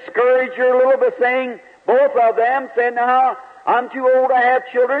discouraged her a little bit, saying, both of them said, now, I'm too old to have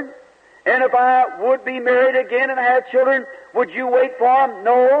children, and if I would be married again and have children, would you wait for them?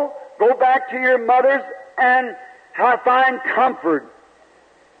 No. Go back to your mothers and find comfort.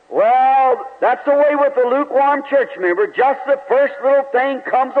 Well, that's the way with the lukewarm church member. Just the first little thing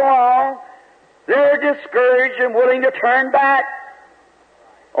comes along, they're discouraged and willing to turn back.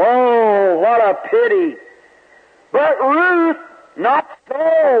 Oh, what a pity. But Ruth, not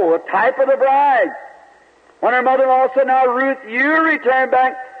so, a type of the bride. When her mother-in-law said, now Ruth, you return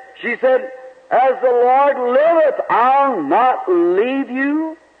back, she said, as the Lord liveth, I'll not leave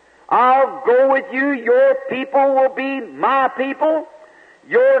you. I'll go with you. Your people will be my people.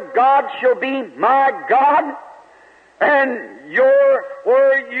 Your God shall be my God. And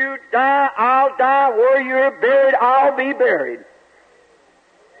where you die, I'll die. Where you're buried, I'll be buried.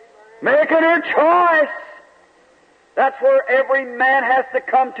 Making her choice. That's where every man has to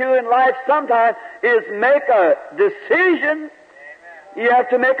come to in life sometimes, is make a decision. You have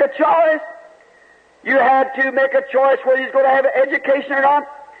to make a choice. You had to make a choice whether you're going to have an education or not.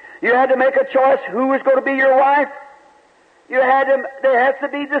 You had to make a choice who is going to be your wife. There has to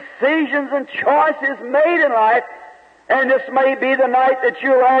be decisions and choices made in life, and this may be the night that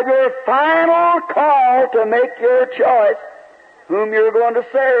you'll have your final call to make your choice whom you're going to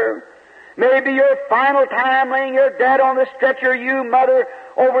serve. Maybe your final time laying your dad on the stretcher, you mother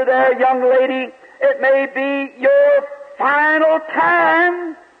over there, young lady, it may be your final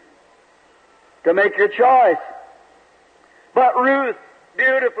time to make your choice. But Ruth,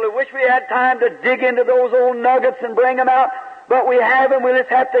 beautifully, wish we had time to dig into those old nuggets and bring them out, but we haven't. We just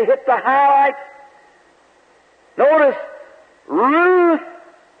have to hit the highlights. Notice, Ruth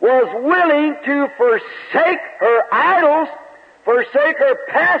was willing to forsake her idols, forsake her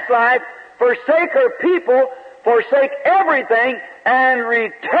past life, forsake her people, forsake everything, and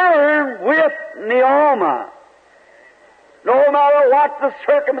return with Naomi. No matter what the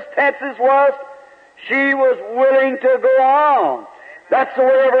circumstances was, she was willing to go on. That's the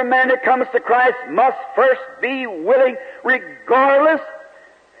way every man that comes to Christ must first be willing, regardless.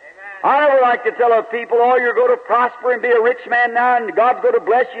 I never like to tell people, oh, you're going to prosper and be a rich man now, and God's going to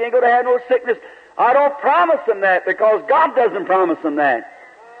bless you, you ain't going to have no sickness. I don't promise them that, because God doesn't promise them that.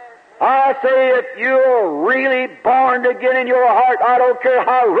 I say, if you're really born again in your heart, I don't care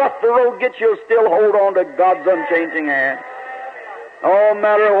how rough the road gets, you'll still hold on to God's unchanging hand. No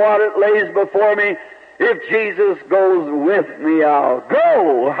matter what it lays before me, if Jesus goes with me, I'll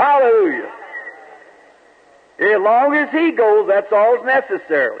go. Hallelujah. As long as he goes, that's all's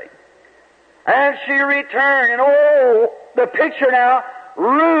necessarily. And she returned, and oh, the picture now,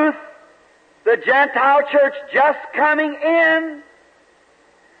 Ruth, the Gentile church just coming in,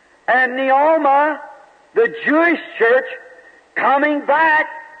 and Naomi, the Jewish church, coming back.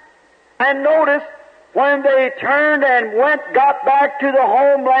 And notice, when they turned and got back to the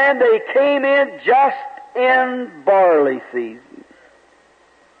homeland, they came in just in barley season.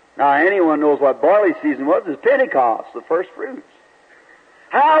 Now, anyone knows what barley season was. It's Pentecost, the first fruits.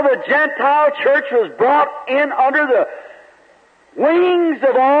 How the Gentile church was brought in under the wings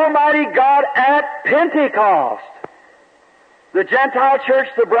of Almighty God at Pentecost. The Gentile church,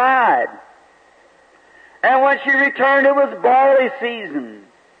 the bride. And when she returned, it was barley season.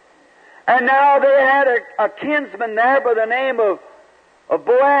 And now they had a kinsman there by the name of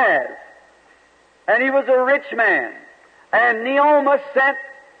Boaz. And he was a rich man. And Naomi sent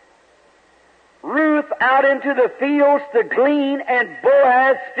Ruth out into the fields to glean, and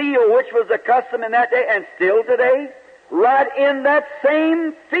Boaz field, which was the custom in that day, and still today, right in that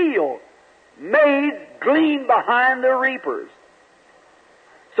same field, maids glean behind the reapers.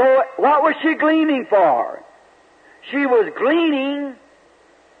 So what was she gleaning for? She was gleaning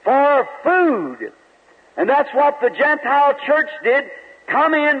for food. And that's what the Gentile church did,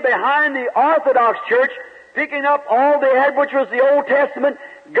 come in behind the Orthodox church, picking up all they had, which was the Old Testament,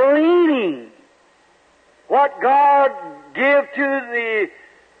 gleaning what God gave to the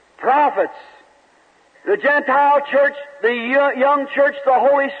prophets. The Gentile church, the young church, the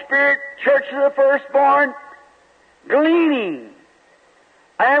Holy Spirit church of the firstborn, gleaning.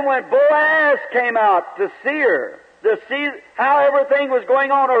 And when Boaz came out to see her, to see how everything was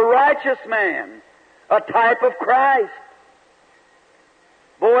going on, a righteous man, a type of Christ.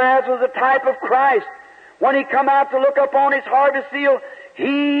 Boaz was a type of Christ. When he come out to look upon his harvest field,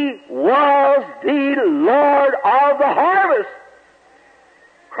 he was the Lord of the harvest.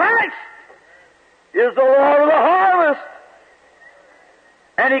 Christ is the Lord of the harvest.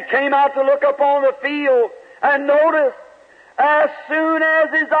 And he came out to look upon the field, and notice, as soon as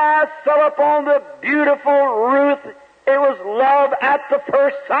his eyes fell upon the beautiful Ruth, it was love at the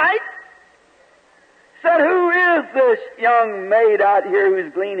first sight. Said, who is this young maid out here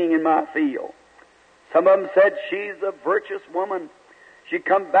who's gleaning in my field? Some of them said, she's a virtuous woman. She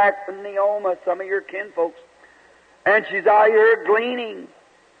come back from Naomi, some of your kinfolks, and she's out here gleaning.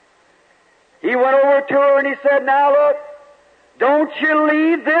 He went over to her and he said, now look, don't you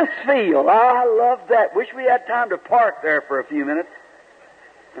leave this field. I love that. Wish we had time to park there for a few minutes.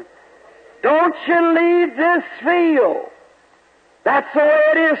 Don't you leave this field. That's the way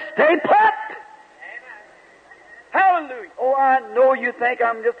it is. Stay put. Hallelujah. Oh, I know you think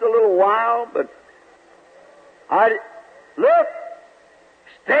I'm just a little wild, but look,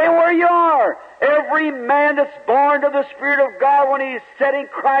 stay where you are. Every man that's born to the Spirit of God, when he's setting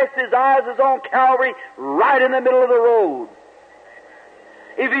Christ, his eyes is on Calvary, right in the middle of the road.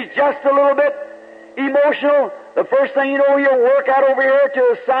 If he's just a little bit emotional, the first thing you know, he'll work out over here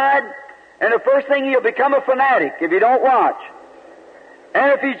to the side, and the first thing he'll become a fanatic if you don't watch.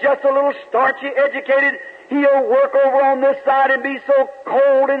 And if he's just a little starchy, educated, he'll work over on this side and be so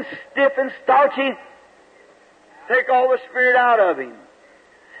cold and stiff and starchy, take all the Spirit out of him.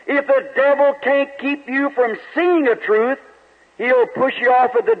 If the devil can't keep you from seeing the truth, he'll push you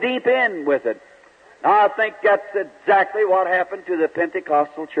off at the deep end with it. Now, I think that's exactly what happened to the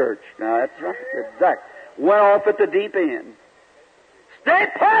Pentecostal church. Now, that's right. Exactly. Went off at the deep end. Stay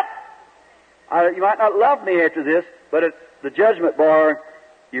put! You might not love me after this, but at the judgment bar,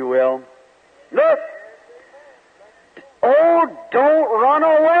 you will. Look! Oh, don't run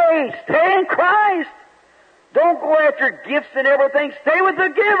away. Stay in Christ. Don't go after gifts and everything. Stay with the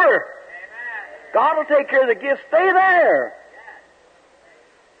giver. God will take care of the gifts. Stay there.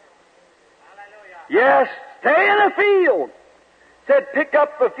 Yes, stay in the field. Said, pick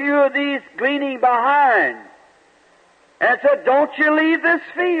up a few of these gleaning behind. And said, don't you leave this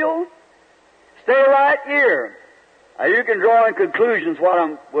field. Stay right here. Now, you can draw in conclusions what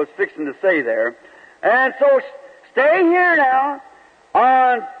I was fixing to say there. And so, stay here now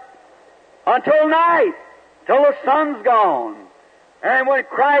until night, till the sun's gone. And when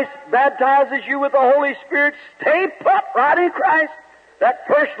Christ baptizes you with the Holy Spirit, stay put right in Christ. That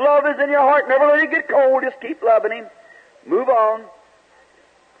first love is in your heart. Never let it get cold. Just keep loving Him. Move on.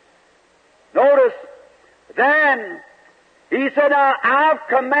 Notice, then, He said, now, I've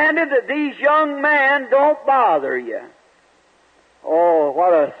commanded that these young men don't bother you. Oh,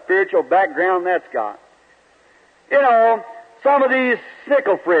 what a spiritual background that's got. You know, some of these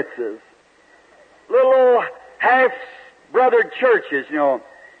sickle fritzes, little half-brothered churches, you know.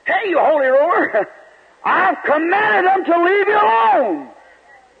 Hey, you holy roller! I've commanded them to leave you alone.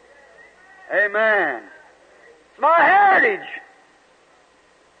 Amen. It's my heritage.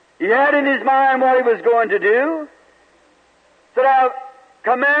 He had in his mind what he was going to do. Said, I've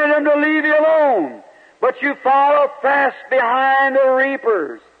commanded them to leave you alone, but you follow fast behind the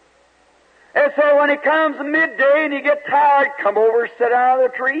reapers. And so when it comes midday and you get tired, come over, sit down on the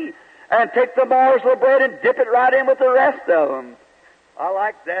tree, and take the morsel of bread and dip it right in with the rest of them. I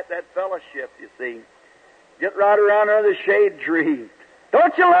like that fellowship, you see. Get right around under the shade tree.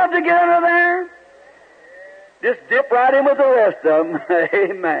 Don't you love to get under there? Just dip right in with the rest of them.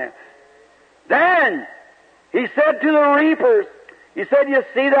 Amen. Then, he said to the reapers, he said, you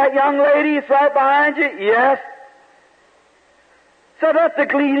see that young lady that's right behind you? Yes. Said, let the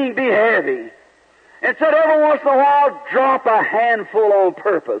gleaning be heavy. And said, every once in a while, drop a handful on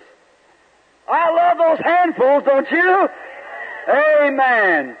purpose. I love those handfuls, don't you?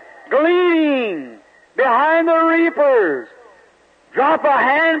 Amen. Gleaning behind the reapers. Drop a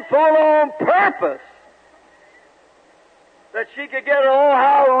handful on purpose. That she could get it. Oh,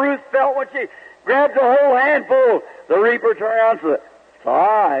 how Ruth felt when she grabbed the whole handful. The reaper turned around and said, it's all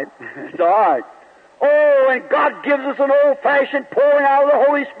right. It's all right. Oh, and God gives us an old-fashioned pouring out of the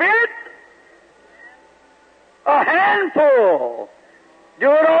Holy Spirit. A handful. Do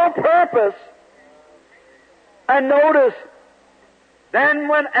it on purpose. And notice, then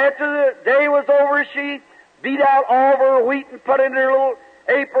when after the day was over, she beat out all of her wheat and put it in her little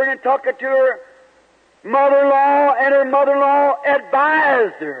apron and took it to her mother-in-law, and her mother-in-law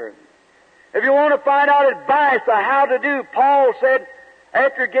advised her. If you want to find out advice on how to do, Paul said,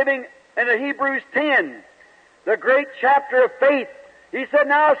 after giving in the Hebrews 10, the great chapter of faith, he said,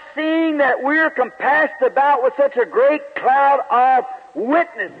 now seeing that we're compassed about with such a great cloud of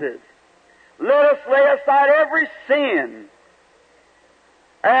witnesses, let us lay aside every sin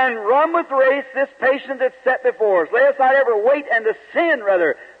and run with race this patience that's set before us. Lay aside every weight and the sin,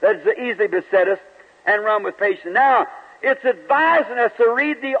 rather, that is easily beset us, and run with patience. Now, it's advising us to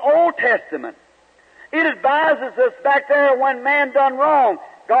read the Old Testament. It advises us back there when man done wrong,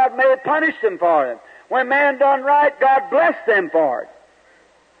 God may have punished them for it. When man done right, God blessed them for it.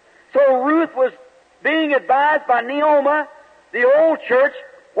 So Ruth was being advised by Naomi, the old church,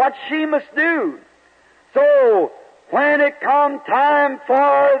 what she must do. So, when it come time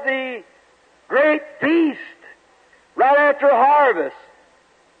for the great feast, right after harvest,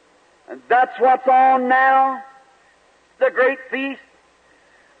 and that's what's on now, the great feast.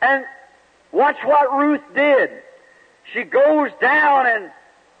 And watch what Ruth did. She goes down and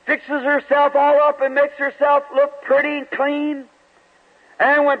fixes herself all up and makes herself look pretty and clean.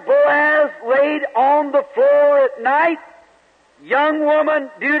 And when Boaz laid on the floor at night, young woman,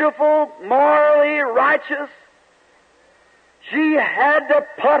 beautiful, morally righteous, she had to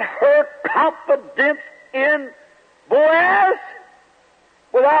put her confidence in Boaz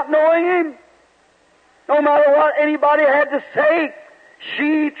without knowing him. No matter what anybody had to say,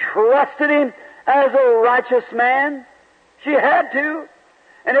 she trusted him as a righteous man. She had to.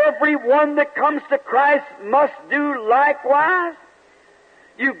 And everyone that comes to Christ must do likewise.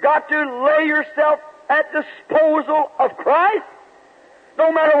 You've got to lay yourself at disposal of Christ.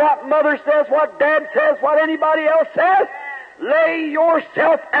 No matter what mother says, what dad says, what anybody else says, lay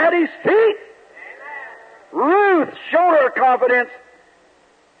yourself at His feet. Ruth showed her confidence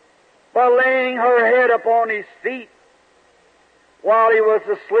by laying her head upon His feet while He was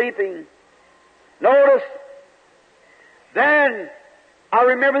sleeping. Notice, then I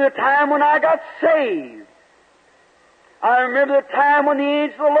remember the time when I got saved. I remember the time when the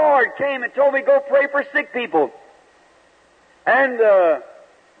angel of the Lord came and told me, go pray for sick people. And a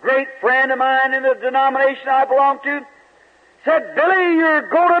great friend of mine in the denomination I belong to said, Billy, you're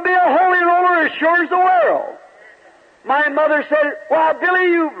going to be a holy roller as sure as the world. My mother said, why, Billy,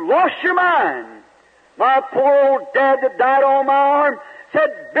 you've lost your mind. My poor old dad that died on my arm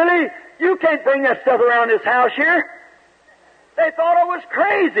said, Billy, you can't bring that stuff around this house here. They thought I was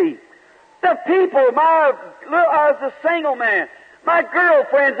crazy. The people, I was a single man. My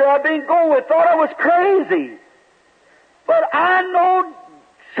girlfriends that I've been going with thought I was crazy. But I know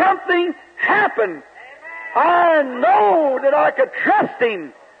something happened. I know that I could trust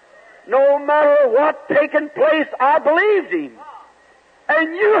Him. No matter what taken place, I believed Him.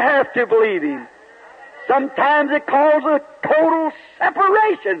 And you have to believe Him. Sometimes it calls a total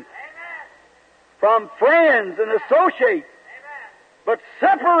separation from friends and associates. But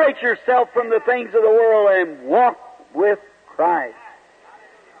separate yourself from the things of the world and walk with Christ.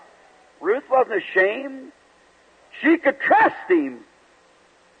 Ruth wasn't ashamed. She could trust Him.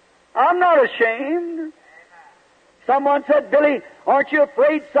 I'm not ashamed. Someone said, Billy, aren't you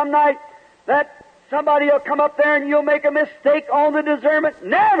afraid some night that somebody will come up there and you'll make a mistake on the discernment.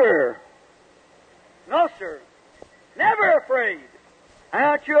 Never! No, sir. Never afraid.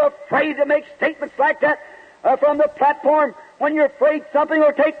 Aren't you afraid to make statements like that from the platform when you're afraid something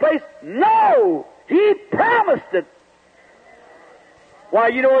will take place? No! He promised it. Why,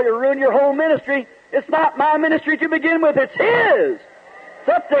 you know, it'll ruin your whole ministry. It's not my ministry to begin with. It's His. It's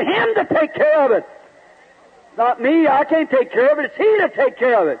up to Him to take care of it. Not me. I can't take care of it. It's He to take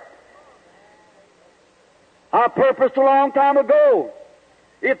care of it. I purposed a long time ago,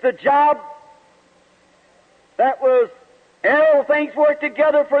 if the job that was all things work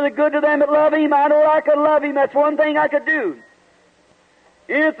together for the good of them that love Him, I know I could love Him. That's one thing I could do.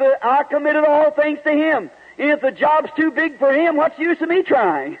 If I committed all things to Him, if the job's too big for Him, what's the use of me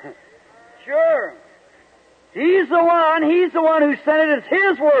trying? Sure. He's the one who sent it. It's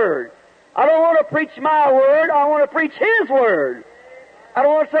His Word. I don't want to preach my Word. I want to preach His Word. I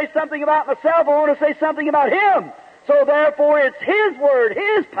don't want to say something about myself. I want to say something about Him. So therefore, it's His Word,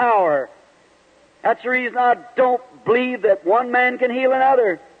 His power. That's the reason I don't believe that one man can heal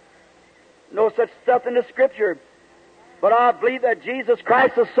another. No such stuff in the Scripture. But I believe that Jesus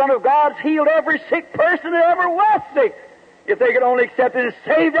Christ, the Son of God, has healed every sick person that ever was sick. If they could only accept it, and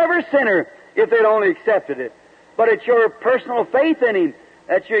saved every sinner, if they'd only accepted it. But it's your personal faith in Him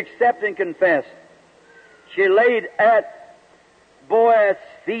that you accept and confess. She laid at Boaz's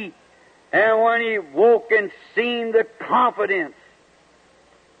feet, and when he woke and seen the confidence,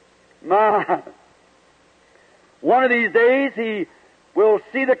 one of these days he will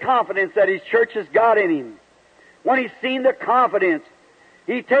see the confidence that his church has got in him. When he's seen the confidence,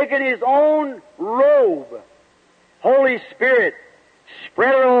 he's taken his own robe, Holy Spirit,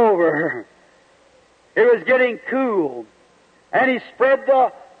 spread it over her. It was getting cool. And he spread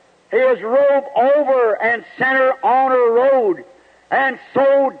his robe over and sent her on her road. And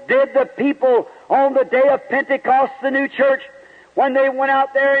so did the people on the day of Pentecost, the new church, when they went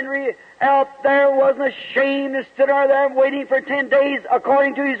out there and out there wasn't ashamed and stood out there waiting for 10 days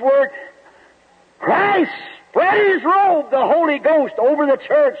according to His Word. Christ spread His robe, the Holy Ghost, over the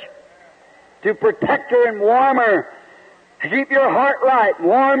church to protect her and warm her, to keep your heart right,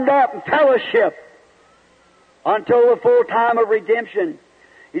 warmed up in fellowship until the full time of redemption.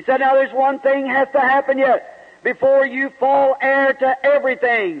 He said, now there's one thing has to happen yet before you fall heir to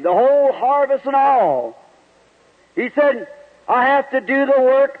everything, the whole harvest and all. He said, I have to do the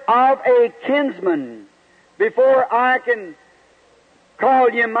work of a kinsman before I can call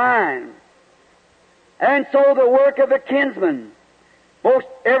you mine. And so the work of a kinsman, most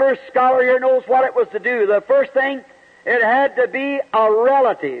every scholar here knows what it was to do. The first thing, it had to be a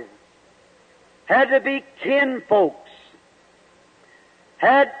relative, had to be kinfolks,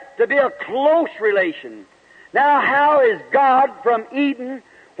 had to be a close relation. Now, how is God from Eden,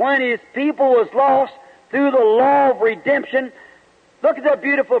 when His people was lost through the law of redemption? Look at that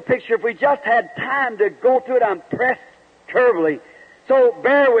beautiful picture. If we just had time to go through it, I'm pressed terribly. So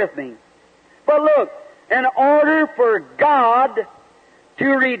bear with me. But look, in order for God to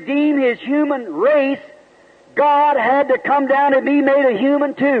redeem His human race, God had to come down and be made a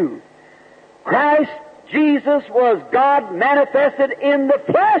human too. Christ Jesus was God manifested in the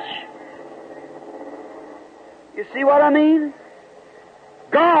flesh. You see what I mean?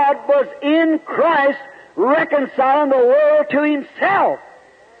 God was in Christ reconciling the world to Himself.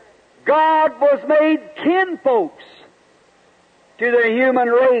 God was made kinfolks to the human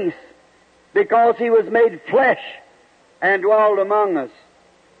race because He was made flesh and dwelled among us.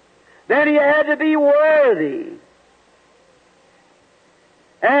 Then He had to be worthy.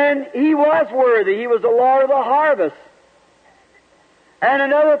 And He was worthy. He was the Lord of the harvest. And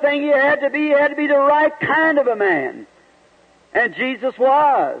another thing He had to be the right kind of a man. And Jesus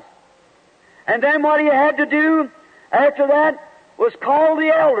was. And then what He had to do after that was call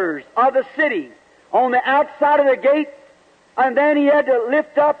the elders of the city on the outside of the gate, and then He had to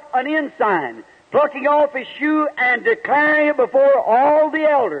lift up an ensign, plucking off his shoe and declaring it before all the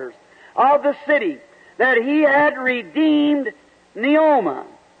elders of the city that He had redeemed Naomi.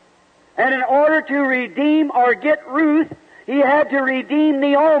 And in order to redeem or get Ruth, He had to redeem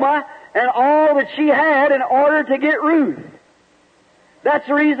Naomi and all that she had in order to get Ruth. That's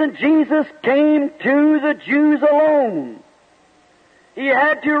the reason Jesus came to the Jews alone. He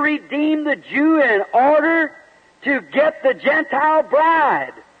had to redeem the Jew in order to get the Gentile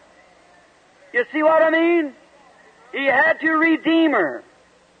bride. You see what I mean? He had to redeem her.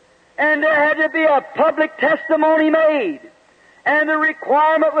 And there had to be a public testimony made. And the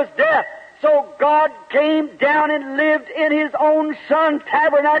requirement was death. So God came down and lived in His own Son's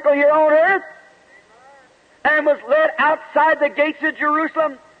tabernacle here on earth, and was led outside the gates of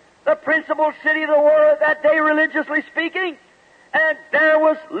Jerusalem the principal city of the world that day, religiously speaking, and there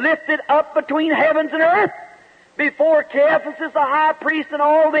was lifted up between heavens and earth before Caiaphas, the high priest, and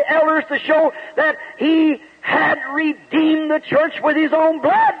all the elders to show that he had redeemed the church with his own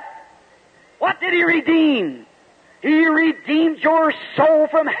blood. What did he redeem? He redeemed your soul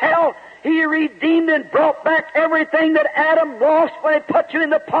from hell. He redeemed and brought back everything that Adam lost when he put you in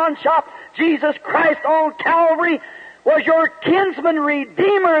the pawn shop. Jesus Christ on Calvary was your kinsman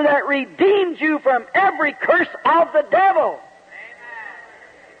redeemer that redeemed you from every curse of the devil.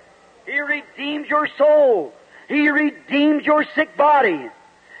 He redeemed your soul. He redeemed your sick body.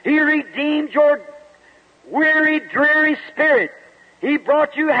 He redeemed your weary, dreary spirit. He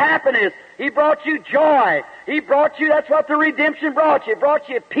brought you happiness. He brought you joy. He brought you, that's what the redemption brought you. It brought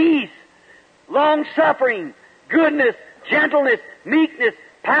you peace, long-suffering, goodness, gentleness, meekness,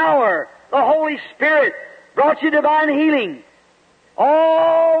 power. The Holy Spirit brought you divine healing.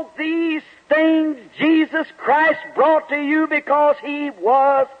 All these things Jesus Christ brought to you because He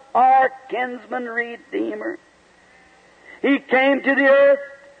was our kinsman redeemer. He came to the earth.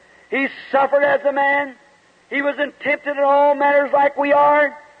 He suffered as a man. He was tempted in all matters like we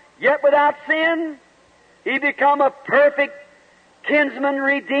are, yet without sin. He became a perfect kinsman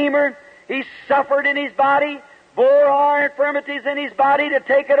redeemer. He suffered in His body, bore our infirmities in His body to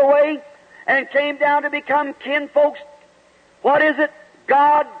take it away, and came down to become kinfolks. What is it?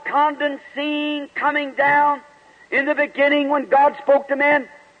 God condescending, coming down. In the beginning, when God spoke to men,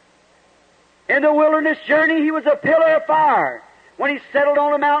 in the wilderness journey, He was a pillar of fire. When He settled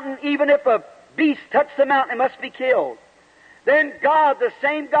on a mountain, even if a beast touched the mountain, it must be killed. Then God, the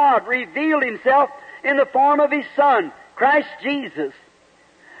same God, revealed Himself in the form of His Son, Christ Jesus.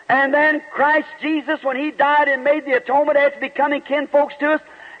 And then Christ Jesus, when He died and made the atonement as becoming kinfolks to us,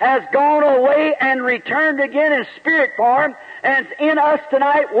 has gone away and returned again in spirit form, and is in us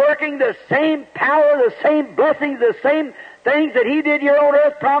tonight working the same power, the same blessings, the same things that He did here on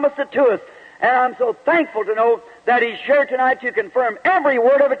earth, promised it to us. And I'm so thankful to know that He's here tonight to confirm every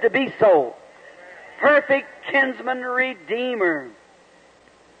word of it to be so. Perfect kinsman redeemer.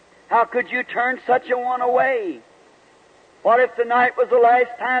 How could you turn such a one away? What if tonight was the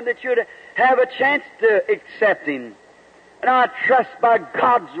last time that you'd have a chance to accept Him? And I trust by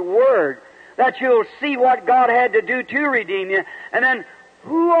God's Word that you'll see what God had to do to redeem you. And then,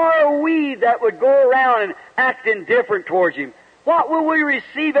 who are we that would go around and act indifferent towards Him? What will we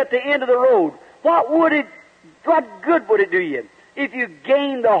receive at the end of the road? What good would it do you if you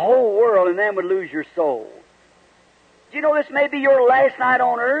gained the whole world and then would lose your soul? Do you know this may be your last night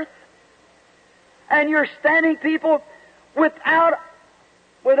on earth? And you're standing, people, without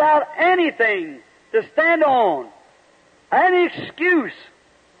anything to stand on, any excuse.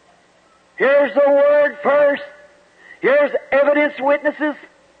 Here's the Word first. Here's evidence witnesses,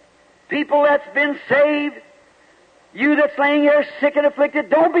 people that's been saved. You that's laying here sick and afflicted,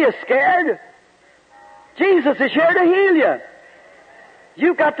 don't be scared. Jesus is here to heal you.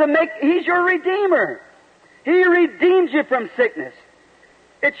 You've got to He's your Redeemer. He redeems you from sickness.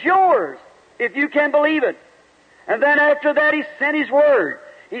 It's yours, if you can believe it. And then after that, He sent His Word.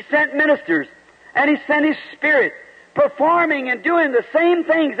 He sent ministers. And He sent His Spirit, performing and doing the same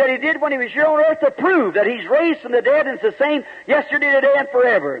things that He did when He was here on earth to prove that He's raised from the dead and is the same yesterday, today, and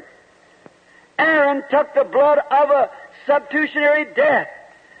forever. Aaron took the blood of a substitutionary death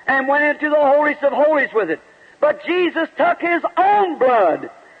and went into the holiest of holies with it. But Jesus took His own blood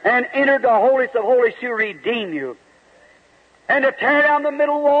and entered the holiest of holies to redeem you. And to tear down the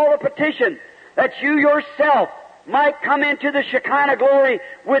middle wall of petition, that you yourself might come into the Shekinah glory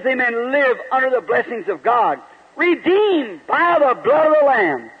with Him and live under the blessings of God. Redeemed by the blood of the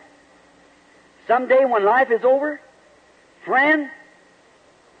Lamb. Someday when life is over, friend,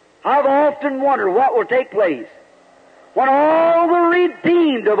 I've often wondered what will take place when all the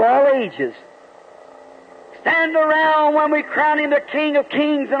redeemed of all ages stand around when we crown Him the King of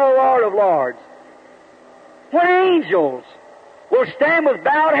Kings and the Lord of Lords. When angels will stand with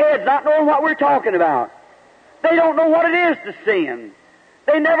bowed heads, not knowing what we're talking about. They don't know what it is to sin.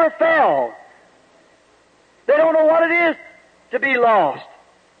 They never fell. They don't know what it is to be lost.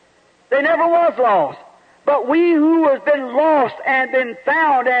 They never was lost. But we who have been lost and been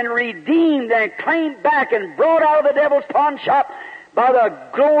found and redeemed and claimed back and brought out of the devil's pawn shop by the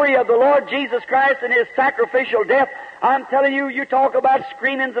glory of the Lord Jesus Christ and His sacrificial death, I'm telling you, you talk about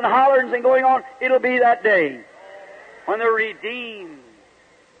screamings and hollerings and going on, it'll be that day when they're redeemed.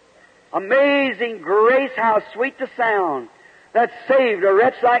 Amazing grace, how sweet the sound that saved a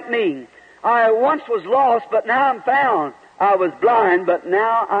wretch like me. I once was lost, but now I'm found. I was blind, but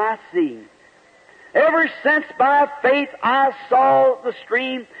now I see. Ever since by faith I saw the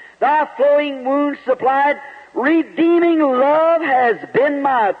stream Thy flowing wounds supplied. Redeeming love has been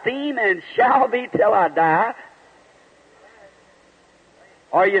my theme and shall be till I die.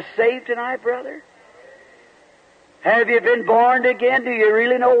 Are you saved tonight, brother? Have you been born again? Do you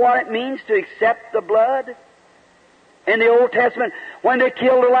really know what it means to accept the blood? In the Old Testament, when they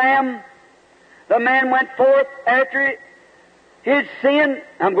killed a lamb, the man went forth after his sin.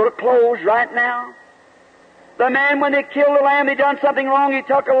 I'm going to close right now. The man, when they killed the lamb, he done something wrong. He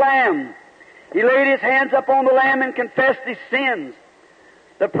took a lamb. He laid his hands upon the lamb and confessed his sins.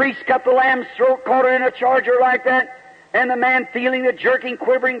 The priest cut the lamb's throat, caught it in a charger like that, and the man, feeling the jerking,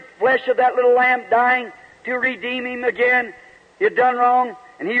 quivering flesh of that little lamb dying to redeem him again, he had done wrong,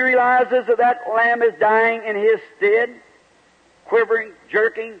 and he realizes that that lamb is dying in his stead, quivering,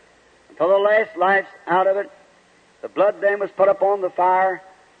 jerking, until the last life's out of it. The blood then was put upon the fire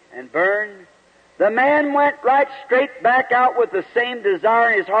and burned. The man went right straight back out with the same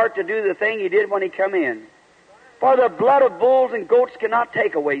desire in his heart to do the thing he did when he come in. For the blood of bulls and goats cannot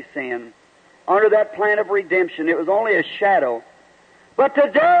take away sin. Under that plan of redemption, it was only a shadow. But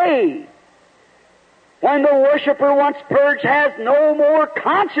today, when the worshiper, once purged, has no more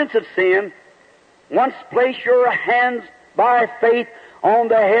conscience of sin, once place your hands by faith on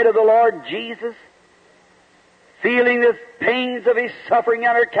the head of the Lord Jesus, feeling the pains of His suffering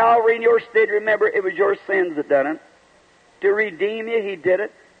under Calvary in your stead. Remember, it was your sins that done it. To redeem you, He did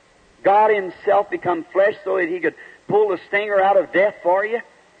it. God Himself become flesh so that He could pull the stinger out of death for you.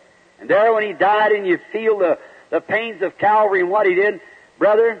 And there when He died and you feel the pains of Calvary and what He did,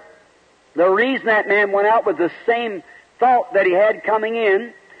 brother, the reason that man went out with the same thought that he had coming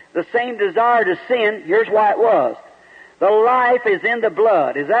in, the same desire to sin, here's why it was. The life is in the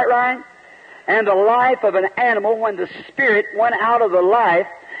blood. Is that right? And the life of an animal, when the spirit went out of the life,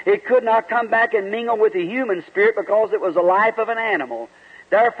 it could not come back and mingle with the human spirit because it was the life of an animal.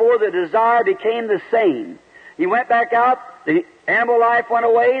 Therefore, the desire became the same. He went back out, the animal life went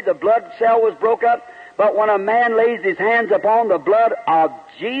away, the blood cell was broke up, but when a man lays his hands upon the blood of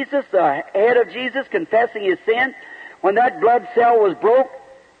Jesus, the head of Jesus, confessing his sin, when that blood cell was broke,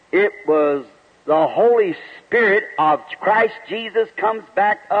 it was the Holy Spirit of Christ Jesus comes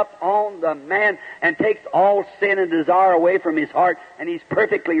back up on the man and takes all sin and desire away from his heart, and he's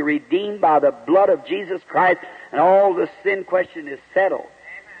perfectly redeemed by the blood of Jesus Christ, and all the sin question is settled. Amen.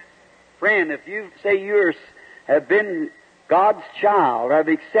 Friend, if you say you have been God's child, or have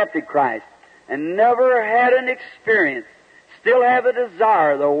accepted Christ, and never had an experience, still have a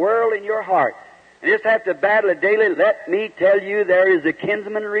desire of the world in your heart, and just have to battle it daily, let me tell you, there is a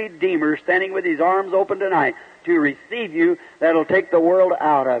kinsman redeemer standing with his arms open tonight to receive you that'll take the world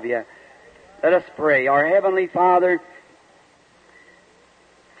out of you. Let us pray. Our Heavenly Father,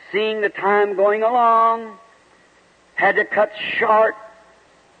 seeing the time going along, had to cut short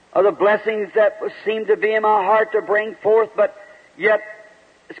of the blessings that seemed to be in my heart to bring forth, but yet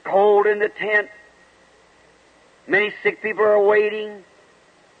it's cold in the tent. Many sick people are waiting.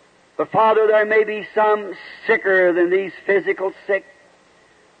 But Father, there may be some sicker than these physical sick.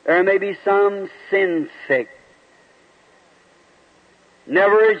 There may be some sin sick.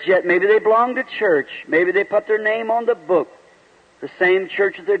 Never as yet. Maybe they belong to church. Maybe they put their name on the book. The same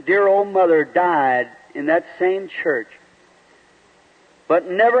church that their dear old mother died in that same church. But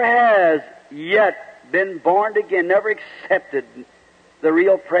never has yet been born again, never accepted the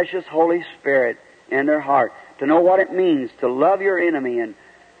real precious Holy Spirit in their heart. To know what it means to love your enemy and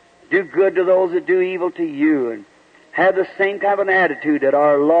do good to those that do evil to you, and have the same kind of an attitude that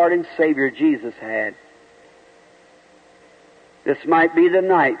our Lord and Savior Jesus had. This might be the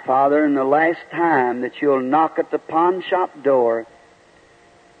night, Father, and the last time that you'll knock at the pawn shop door.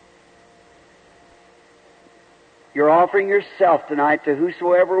 You're offering yourself tonight to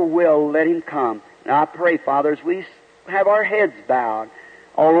whosoever will, let him come. Now I pray, Father, as we have our heads bowed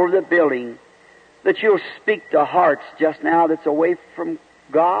all over the building, that you'll speak to hearts just now that's away from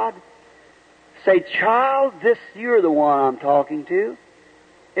God. Say, child, you're the one I'm talking to.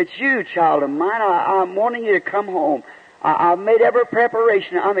 It's you, child of mine. I'm wanting you to come home. I've made every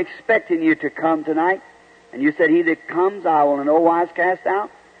preparation. I'm expecting you to come tonight. And you said, he that comes, I will in no wise cast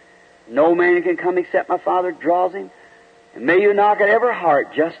out. No man can come except my Father draws him. And may you knock at every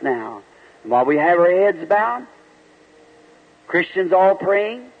heart just now. And while we have our heads bowed, Christians all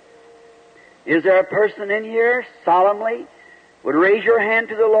praying, is there a person in here solemnly would raise your hand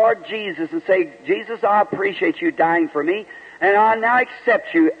to the Lord Jesus and say, Jesus, I appreciate you dying for me, and I now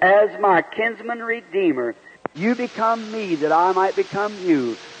accept you as my kinsman redeemer. You become me that I might become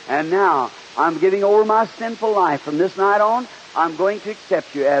you. And now I'm giving over my sinful life. From this night on, I'm going to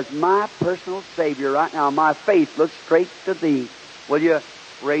accept you as my personal Savior right now. My faith looks straight to Thee. Will you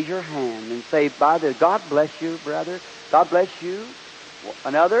raise your hand and say, by the God bless you, brother. God bless you.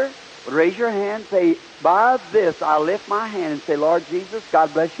 Another would raise your hand, say, by this I lift my hand and say, Lord Jesus,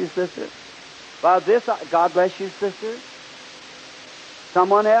 God bless you, sister. By this, God bless you, sister.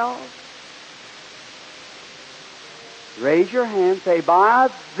 Someone else? Raise your hand, say, by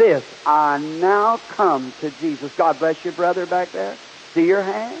this I now come to Jesus. God bless you, brother, back there. See your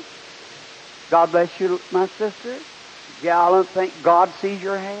hand? God bless you, my sister. Gallant, think God sees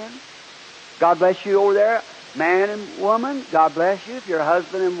your hand. God bless you over there, man and woman. God bless you. If your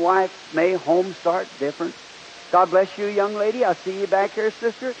husband and wife may home start different. God bless you, young lady. I see you back here,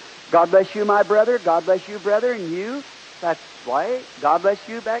 sister. God bless you, my brother. God bless you, brother, and you. That's right. God bless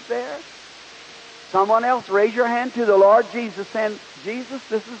you back there. Someone else, raise your hand to the Lord Jesus, saying, Jesus,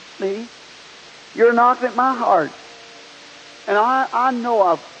 this is me. You're knocking at my heart. And I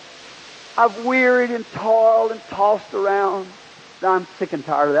know I've wearied and toiled and tossed around. I'm sick and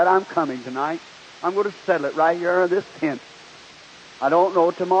tired of that. I'm coming tonight. I'm going to settle it right here in this tent. I don't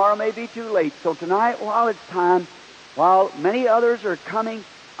know. Tomorrow may be too late. So tonight, while it's time, while many others are coming,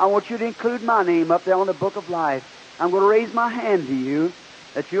 I want you to include my name up there on the book of life. I'm going to raise my hand to you,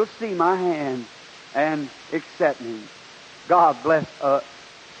 that you'll see my hand and accept me. God bless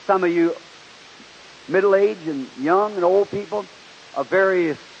some of you middle-aged and young and old people. A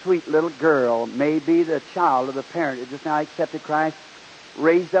very sweet little girl may be the child of the parent that just now accepted Christ,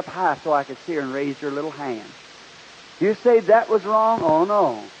 raised up high so I could see her and raised her little hand. You say that was wrong? Oh,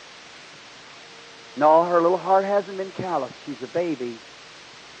 no. No, her little heart hasn't been calloused. She's a baby.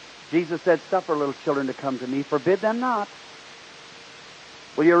 Jesus said, suffer little children to come to me. Forbid them not.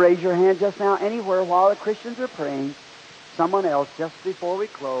 Will you raise your hand just now anywhere while the Christians are praying? Someone else, just before we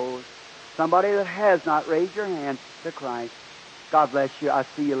close. Somebody that has not raised your hand to Christ. God bless you. I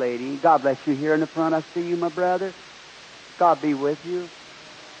see you, lady. God bless you here in the front. I see you, my brother. God be with you.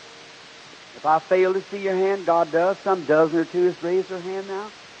 If I fail to see your hand, God does. Some dozen or two has raised their hand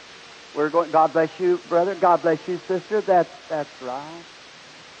now. We're going. God bless you, brother. God bless you, sister. That's right.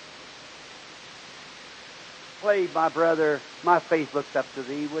 Play, my brother, My Face Looks Up to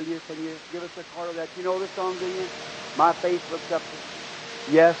Thee, will you? Can you give us a part of that? You know the song, do you? My face looks up to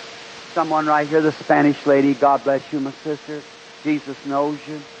Thee. Yes, someone right here, the Spanish lady. God bless you, my sister. Jesus knows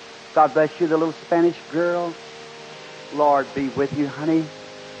you. God bless you, the little Spanish girl. Lord be with you, honey.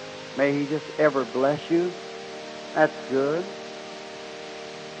 May He just ever bless you. That's good.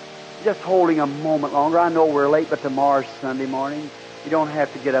 Just holding a moment longer. I know we're late, but tomorrow's Sunday morning. You don't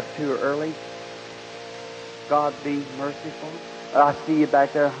have to get up too early. God be merciful. I see you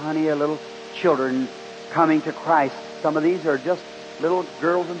back there, honey, a little children coming to Christ. Some of these are just little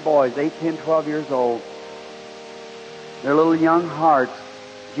girls and boys, 8, 10, 12 years old. They're little young hearts.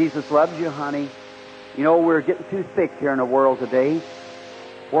 Jesus loves you, honey. You know, we're getting too thick here in the world today.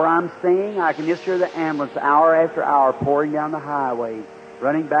 Where I'm staying, I can just hear the ambulance hour after hour pouring down the highway,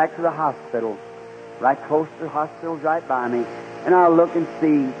 running back to the hospital. Right close to the hospital's right by me. And I look and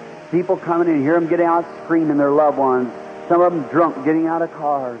see people coming in, hear them getting out screaming their loved ones. Some of them drunk, getting out of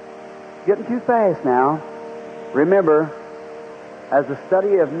cars. Getting too fast now. Remember, as a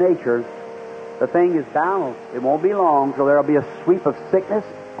study of nature, the thing is balanced. It won't be long till there'll be a sweep of sickness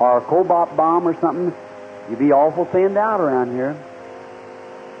or a cobalt bomb or something. You'll be awful thinned out around here.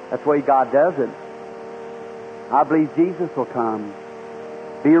 That's the way God does it. I believe Jesus will come.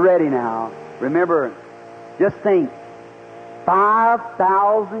 Be ready now. Remember, just think,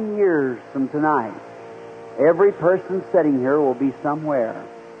 5,000 years from tonight, every person sitting here will be somewhere.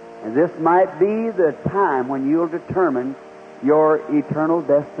 And this might be the time when you'll determine your eternal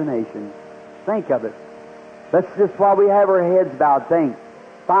destination. Think of it. Let's just, while we have our heads bowed, think.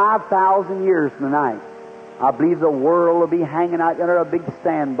 5,000 years from tonight, I believe the world will be hanging out under a big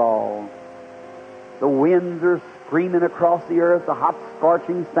sandball. The winds are screaming across the earth, the hot,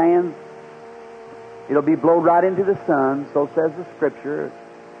 scorching sands. It'll be blown right into the sun, so says the Scripture.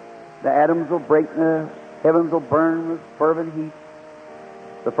 The atoms will break and the heavens will burn with fervent heat.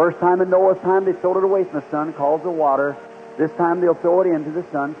 The first time in Noah's time, they throw it away from the sun, called the water. This time they'll throw it into the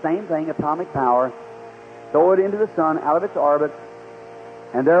sun. Same thing, atomic power. Throw it into the sun, out of its orbit,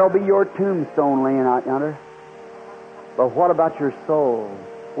 and there'll be your tombstone laying out yonder. But what about your soul?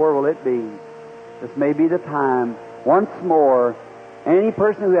 Where will it be? This may be the time. Once more, any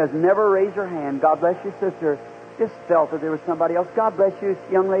person who has never raised her hand, God bless you, sister, just felt that there was somebody else. God bless you,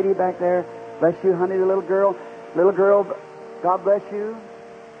 young lady back there. Bless you, honey, the little girl. Little girl, God bless you.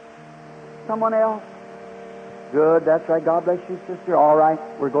 Someone else? Good, that's right. God bless you, sister. All right,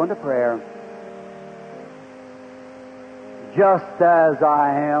 we're going to prayer. Just as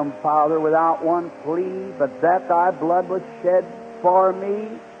I am, Father, without one plea, but that Thy blood was shed for me,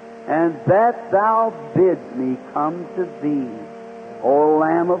 and that Thou bidst me come to Thee. O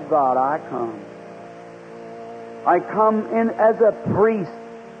Lamb of God, I come. I come in as a priest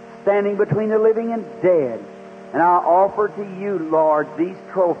standing between the living and dead, and I offer to You, Lord, these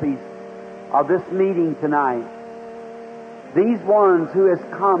trophies of this meeting tonight. These ones who has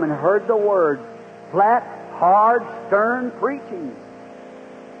come and heard the Word, flat, hard, stern preaching,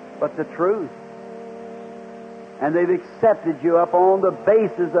 but the truth. And they've accepted You upon the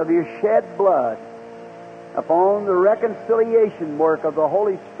basis of Your shed blood, upon the reconciliation work of the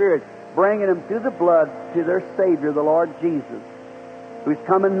Holy Spirit, bringing them through the blood to their Savior, the Lord Jesus, who's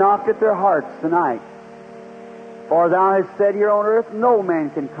come and knocked at their hearts tonight. For Thou hast said here on earth, no man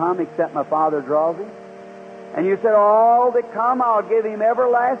can come except my Father draws him. And You said, all that come, I'll give him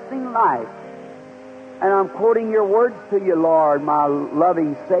everlasting life. And I'm quoting Your words to You, Lord, my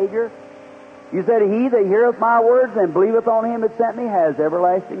loving Savior. You said, he that heareth my words and believeth on Him that sent me has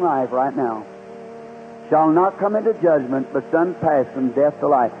everlasting life right now. Shall not come into judgment, but done pass from death to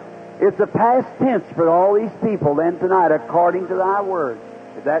life. It's a past tense for all these people then tonight, according to Thy word.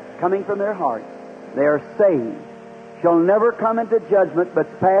 Is that coming from their hearts? They are saved. Shall never come into judgment,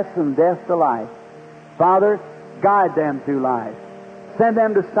 but pass from death to life. Father, guide them through life. Send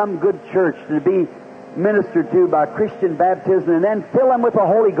them to some good church to be ministered to by Christian baptism, and then fill them with the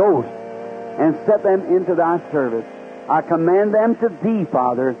Holy Ghost and set them into Thy service. I command them to Thee,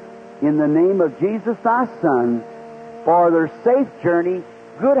 Father, in the name of Jesus, Thy Son, for their safe journey,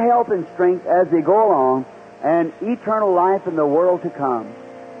 good health and strength as they go along, and eternal life in the world to come.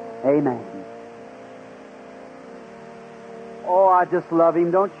 Amen. Oh, I just love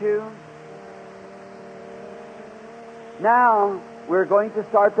Him, don't you? Now, we're going to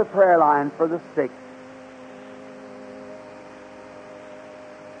start the prayer line for the sick.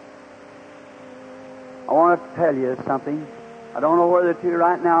 I want to tell you something. I don't know whether to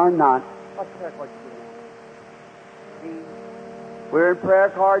right now or not. We're in prayer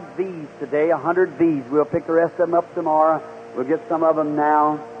card V's today, 100 V's. We'll pick the rest of them up tomorrow. We'll get some of them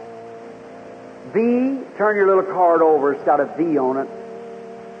now. V, turn your little card over. It's got a V on it.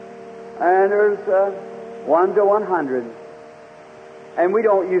 And there's 1 to 100. And we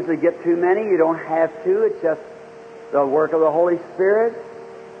don't usually get too many. You don't have to. It's just the work of the Holy Spirit.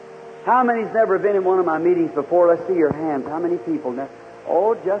 How many's never been in one of my meetings before? Let's see your hands. How many people?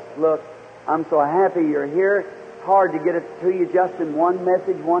 Oh, just look. I'm so happy you're here. It's hard to get it to you just in one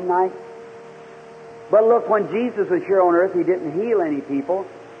message one night. But look, when Jesus was here on earth, He didn't heal any people.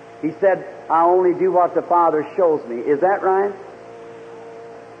 He said, I only do what the Father shows me. Is that right?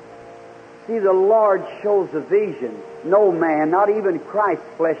 See, the Lord shows a vision. No man, not even Christ's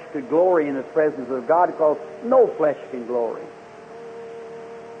flesh, could glory in the presence of God, because no flesh can glory.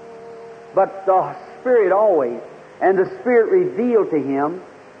 But the Spirit always. And the Spirit revealed to Him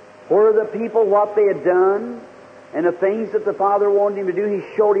where the people, what they had done, and the things that the Father wanted Him to do.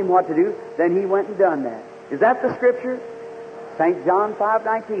 He showed Him what to do. Then He went and done that. Is that the Scripture? St. John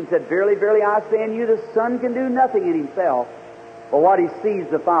 5:19 said, Verily, verily, I say unto you, the Son can do nothing in Himself but what He sees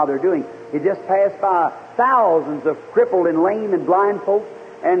the Father doing. He just passed by thousands of crippled and lame and blind folks,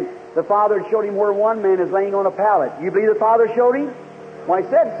 and the Father showed Him where one man is laying on a pallet. You believe the Father showed Him? Well, He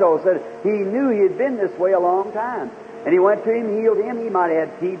said so. Said He knew He had been this way a long time. And He went to him, healed him. He might have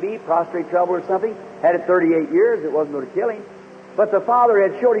had TB, prostrate trouble or something. Had it 38 years. It wasn't going to kill him. But the Father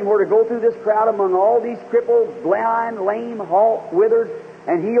had showed him where to go through this crowd among all these crippled, blind, lame, halt, withered,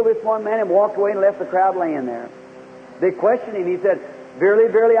 and healed this one man and walked away and left the crowd laying there. They questioned Him. He said,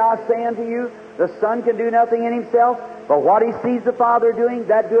 Verily, verily, I say unto you, the Son can do nothing in Himself, but what He sees the Father doing,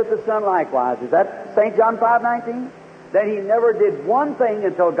 that doeth the Son likewise. Is that St. John 5:19? Then He never did one thing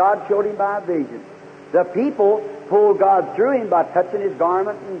until God showed Him by a vision. The people pulled God through Him by touching His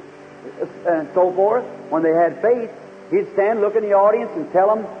garment and so forth. When they had faith, He'd stand, look in the audience, and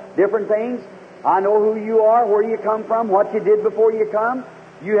tell them different things. I know who you are, where you come from, what you did before you come.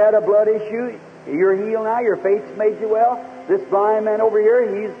 You had a blood issue. You're healed now. Your faith's made you well. This blind man over here,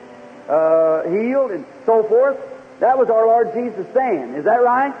 he's healed, and so forth. That was our Lord Jesus saying. Is that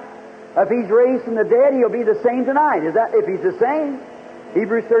right? If He's raised from the dead, He'll be the same tonight. Is that if He's the same?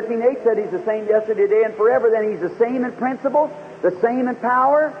 Hebrews 13:8 said He's the same yesterday, today, and forever. Then He's the same in principle, the same in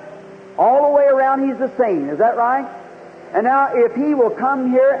power. All the way around He's the same. Is that right? And now if He will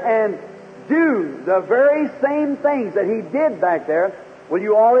come here and do the very same things that He did back there, will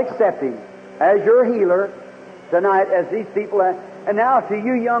you all accept Him as your healer tonight, as these people have? And now to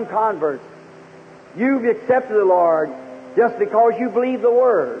you young converts, you've accepted the Lord just because you believe the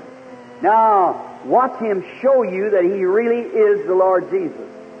Word. Now, watch Him show you that He really is the Lord Jesus.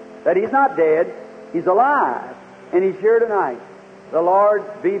 That He's not dead, He's alive, and He's here tonight. The Lord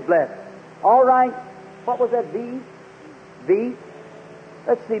be blessed. All right. What was that, V? V?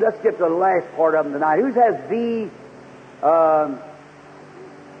 Let's see. Let's get to the last part of them tonight. Who has V?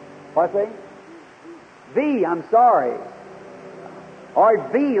 What's that? V, I'm sorry. Or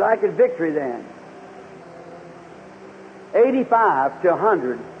V, like in victory then. 85 to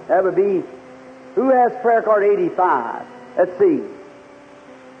 100. That would be, who has prayer card 85? Let's see.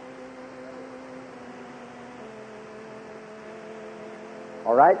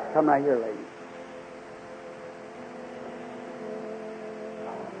 All right, come right here, lady.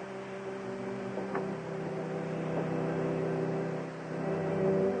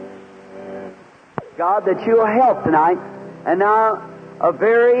 God, that you'll help tonight. And now, a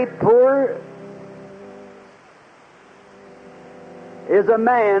very poor is a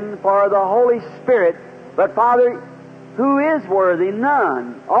man for the Holy Spirit. But Father, who is worthy?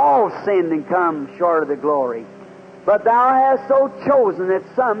 None. All sinned and come short of the glory. But Thou hast so chosen that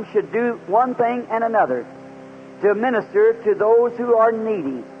some should do one thing and another, to minister to those who are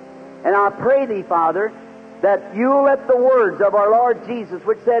needy. And I pray Thee, Father, that You'll let the words of our Lord Jesus,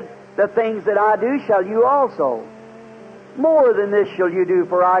 which said, the things that I do shall you also. More than this shall you do,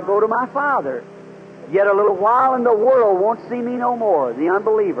 for I go to my Father. Yet a little while, and the world won't see me no more, the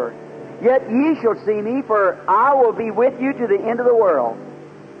unbeliever. Yet ye shall see me, for I will be with you to the end of the world.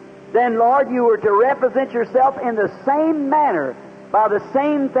 Then, Lord, you were to represent yourself in the same manner, by the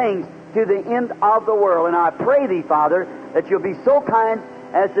same things, to the end of the world. And I pray Thee, Father, that You'll be so kind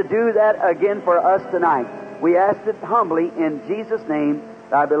as to do that again for us tonight. We ask it humbly in Jesus' name,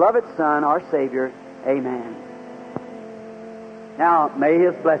 Thy beloved Son, our Savior. Amen. Now, may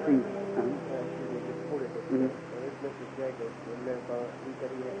His blessings.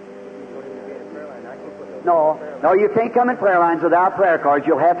 No, you can't come in prayer lines without prayer cards.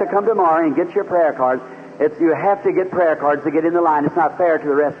 You'll have to come tomorrow and get your prayer cards. You have to get prayer cards to get in the line. It's not fair to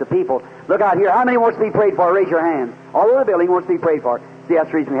the rest of the people. Look out here. How many wants to be prayed for? Raise your hand. All over the building wants to be prayed for. See, that's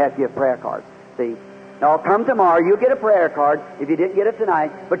the reason we have to give prayer cards. See? Now, come tomorrow. You'll get a prayer card if you didn't get it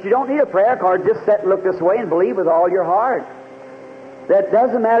tonight. But you don't need a prayer card. Just sit and look this way and believe with all your heart. That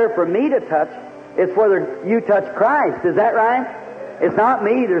doesn't matter for me to touch. It's whether you touch Christ. Is that right? It's not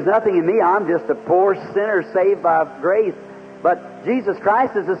me. There's nothing in me. I'm just a poor sinner saved by grace. But Jesus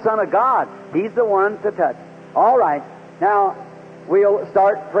Christ is the Son of God. He's the one to touch. All right. Now, we'll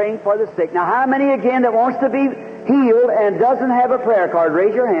start praying for the sick. Now, how many again that wants to be healed and doesn't have a prayer card?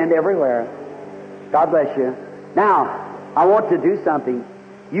 Raise your hand everywhere. God bless you. Now, I want to do something.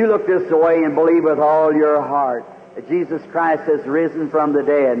 You look this way and believe with all your heart that Jesus Christ has risen from the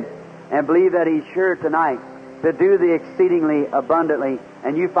dead, and believe that He's sure tonight to do the exceedingly abundantly,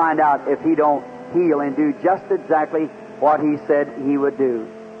 and you find out if He don't heal and do just exactly what He said He would do.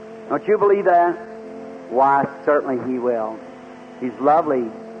 Don't you believe that? Why, certainly He will. He's lovely.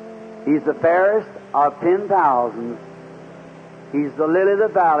 He's the fairest of 10,000. He's the lily of the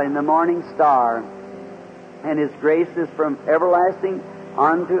valley and the morning star. And His grace is from everlasting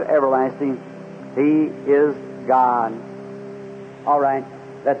unto everlasting. He is God. All right,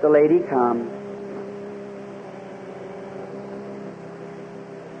 let the lady come.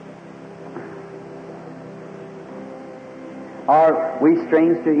 Are we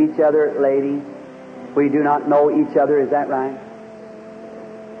strange to each other, lady? We do not know each other, is that right?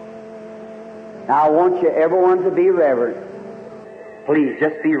 Now I want you, everyone, to be reverent. Please,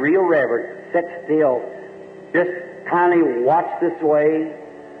 just be real reverent. Sit still. Just kindly watch this way.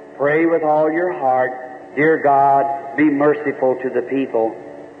 Pray with all your heart. Dear God, be merciful to the people.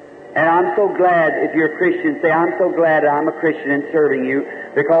 And I'm so glad, if you're a Christian, say, I'm so glad I'm a Christian in serving you,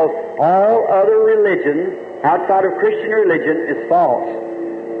 because all other religions outside of Christian religion is false.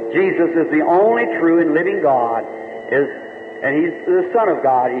 Jesus is the only true and living God, and He's the Son of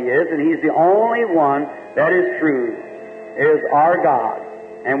God, He is, and He's the only one that is true, is our God.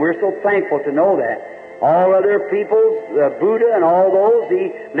 And we're so thankful to know that. All other peoples, Buddha and all those, he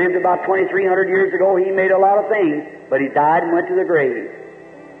lived about 2,300 years ago. He made a lot of things, but he died and went to the grave.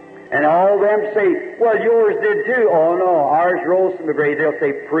 And all of them say, well, yours did too. Oh, no, ours rose from the grave. They'll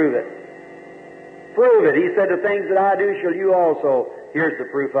say, prove it. Prove it. He said, the things that I do shall you also. Here's the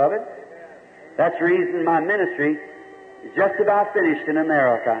proof of it. That's the reason my ministry is just about finished in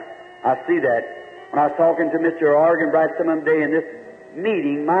America. I see that. When I was talking to Mr. Arganbright some day in this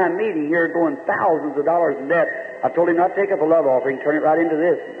meeting, my meeting here, going thousands of dollars in debt, I told him not to take up a love offering, turn it right into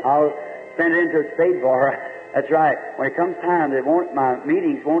this. I'll send it into its paid for. That's right. When it comes time, my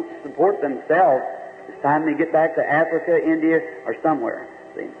meetings won't support themselves. It's time to get back to Africa, India, or somewhere.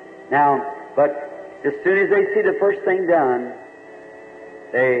 See? Now, but as soon as they see the first thing done,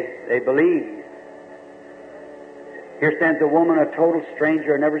 they believe. Here stands a woman, a total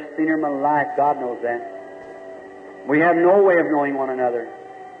stranger. I've never seen her in my life. God knows that. We have no way of knowing one another.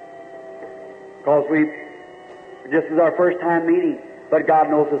 Because this is our first time meeting. But God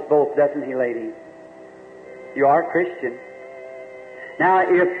knows us both, doesn't He, lady? You are a Christian. Now,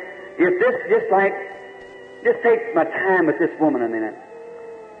 if this, just take my time with this woman a minute.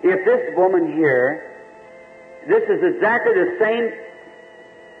 If this woman here, this is exactly the same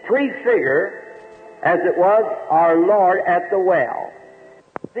prefigure as it was our Lord at the well.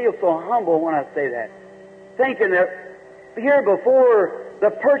 I feel so humble when I say that. Thinking that here before the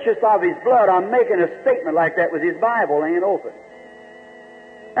purchase of His blood, I'm making a statement like that with His Bible laying open.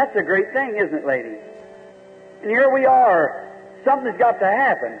 That's a great thing, isn't it, ladies? And here we are. Something's got to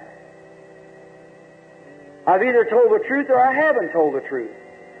happen. I've either told the truth or I haven't told the truth.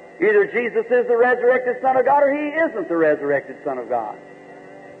 Either Jesus is the resurrected Son of God or He isn't the resurrected Son of God.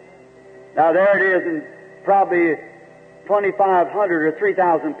 Now there it is, and probably 2,500 or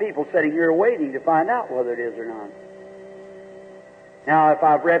 3,000 people sitting here waiting to find out whether it is or not. Now, if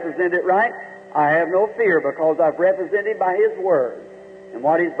I've represented it right, I have no fear because I've represented by His Word and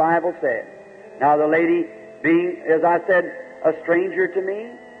what His Bible said. Now, the lady being, as I said, a stranger to me,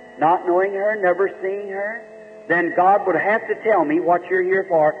 not knowing her, never seeing her, then God would have to tell me what you're here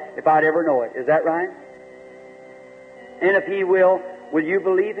for if I'd ever know it. Is that right? And if He will you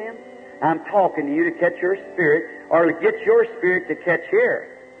believe Him? I'm talking to you to catch your spirit, or to get your spirit to catch here.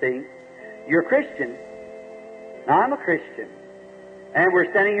 See? You're a Christian. Now, I'm a Christian. And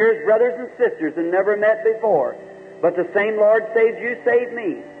we're standing here as brothers and sisters and never met before. But the same Lord saved you, saved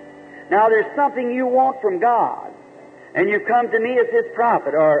me. Now, there's something you want from God. And you come to me as His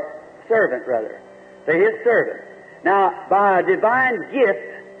prophet, or servant, rather. To His servant. Now, by a divine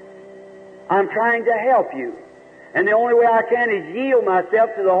gift, I'm trying to help you. And the only way I can is yield myself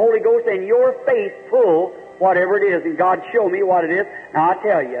to the Holy Ghost and your faith pull whatever it is. And God show me what it is. Now, I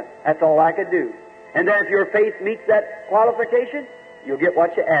tell you, that's all I could do. And then if your faith meets that qualification, you'll get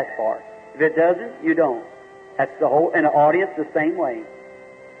what you ask for. If it doesn't, you don't. That's the whole, and the audience the same way.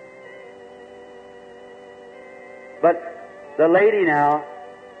 But the lady now,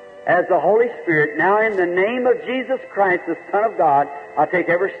 as the Holy Spirit, now in the name of Jesus Christ, the Son of God, I take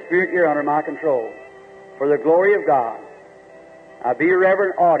every spirit here under my control for the glory of God. Now be a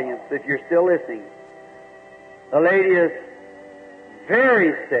reverent audience if you're still listening. The lady is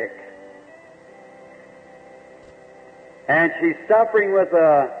very sick. And she's suffering with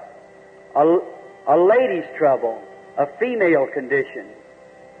a lady's trouble, a female condition.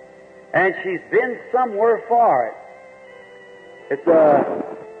 And she's been somewhere for it.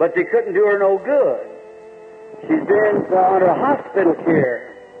 But they couldn't do her no good. She's been under hospital care.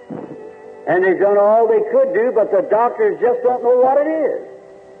 And they've done all they could do, but the doctors just don't know what it is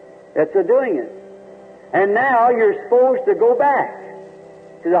that's doing it. And now you're supposed to go back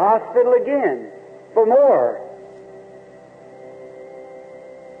to the hospital again for more.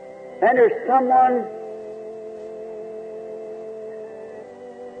 And there's someone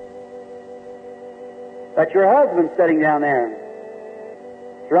that's your husband sitting down there.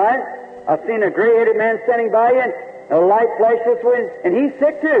 That's right? I've seen a gray-headed man standing by you, and a light flashed this way, and he's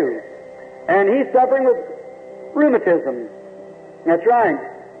sick too. And he's suffering with rheumatism. That's right.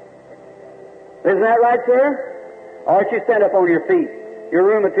 Isn't that right, sir? Or don't you stand up on your feet. Your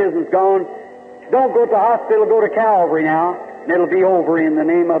rheumatism's gone. Don't go to the hospital, go to Calvary now, and it'll be over in the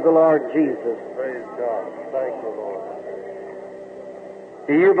name of the Lord Jesus. Praise God. Thank you, Lord.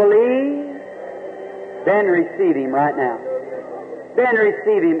 Do you believe? Then receive Him right now. Then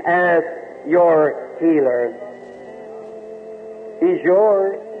receive Him as your healer. He's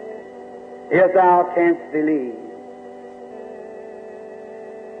yours, if thou canst believe.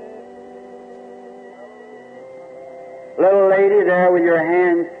 Little lady there with your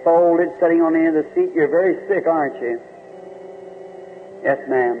hands folded, sitting on the end of the seat, you're very sick, aren't you? Yes,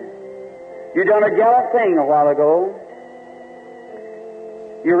 ma'am. You done a gallant thing a while ago.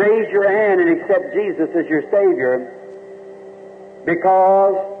 You raised your hand and accept Jesus as your Savior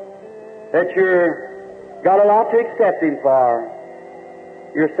because that you're got a lot to accept Him for.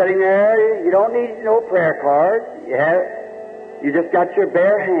 You're sitting there, you don't need no prayer card. You just got your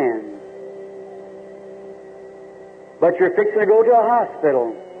bare hands. But you're fixing to go to a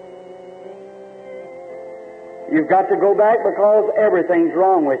hospital. You've got to go back because everything's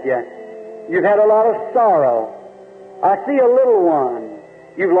wrong with you. You've had a lot of sorrow. I see a little one.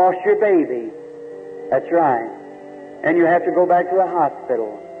 You've lost your baby. That's right. And you have to go back to the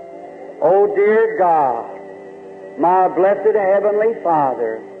hospital. Oh, dear God, my blessed Heavenly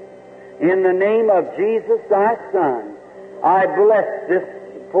Father, in the name of Jesus, Thy Son, I bless this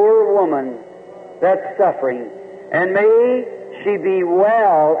poor woman that's suffering. And may she be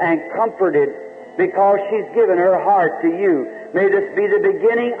well and comforted because she's given her heart to you. May this be the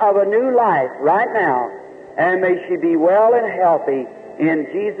beginning of a new life right now. And may she be well and healthy. In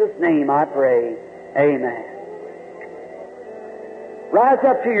Jesus' name I pray. Amen. Rise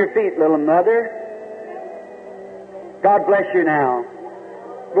up to your feet, little mother. God bless you now.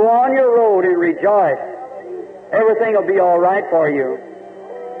 Go on your road and rejoice. Everything will be all right for you.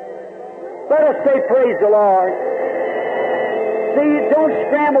 Let us say praise the Lord. See, don't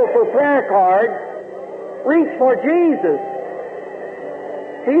scramble for prayer cards. Reach for Jesus.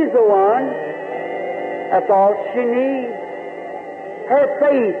 He's the one. That's all she needs. Her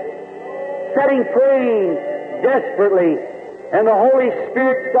faith, setting praying desperately, and the Holy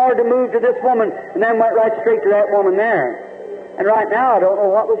Spirit started to move to this woman, and then went right straight to that woman there. And right now, I don't know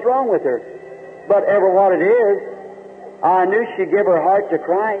what was wrong with her. But ever what it is, I knew she'd give her heart to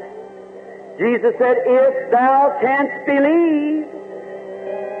Christ. Jesus said, if thou canst believe,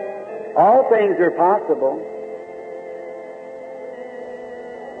 all things are possible.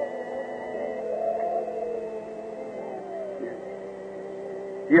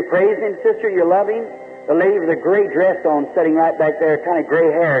 You praise Him, sister? You love Him? The lady with the gray dress on, sitting right back there, kind of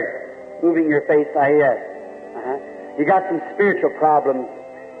gray hair, moving your face like yes. You got some spiritual problems.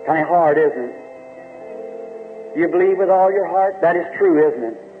 Kind of hard, isn't it? You believe with all your heart? That is true, isn't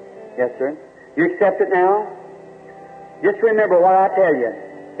it? Yes, sir. You accept it now? Just remember what I tell you.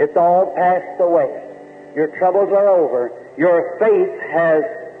 It's all passed away. Your troubles are over. Your faith has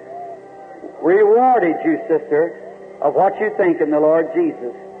rewarded you, sister, of what you think in the Lord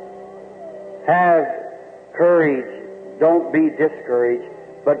Jesus. Have courage. Don't be discouraged,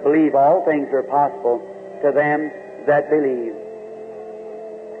 but believe all things are possible to them that believe.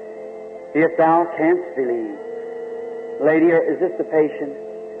 If thou canst believe. Lady, is this the patient?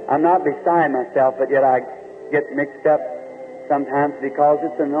 I'm not beside myself, but yet I get mixed up sometimes because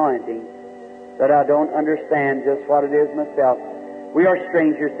it's anointing that I don't understand just what it is myself. We are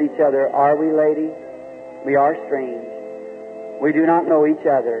strangers to each other, are we, lady? We are strange. We do not know each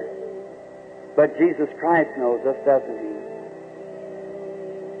other. But Jesus Christ knows us, doesn't He?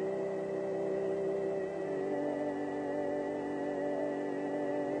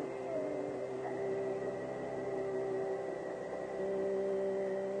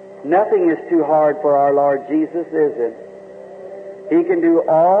 Nothing is too hard for our Lord Jesus, is it? He can do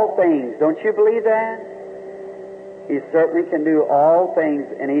all things. Don't you believe that? He certainly can do all things,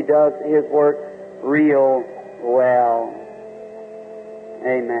 and He does His work real well.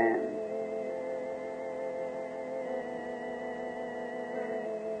 Amen.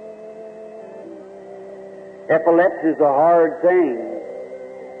 Epilepsy is a hard thing,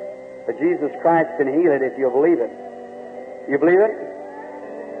 but Jesus Christ can heal it if you believe it. You believe it?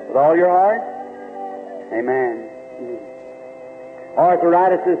 With all your heart? Amen.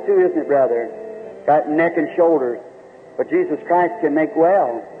 Arthritis is too, isn't it, brother? Got neck and shoulders. But Jesus Christ can make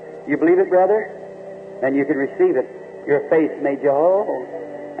well. You believe it, brother? Then you can receive it. Your faith made you whole.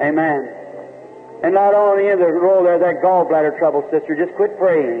 Amen. And not only in the row there, that gallbladder trouble, sister, just quit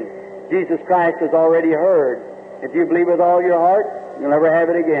praying. Jesus Christ has already heard. If you believe with all your heart, you'll never have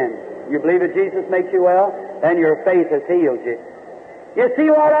it again. You believe that Jesus makes you well, then your faith has healed you. You see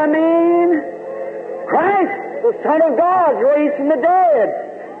what I mean? Christ, the Son of God, raised from the dead.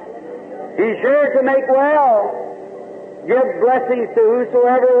 He's here to make well. Give blessings to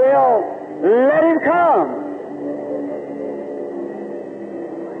whosoever will. Let Him come.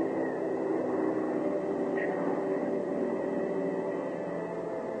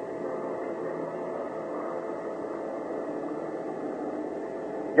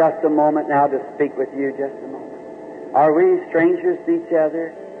 Just a moment now to speak with you, just a moment. Are we strangers to each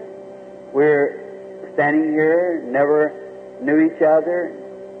other? We're standing here, never knew each other,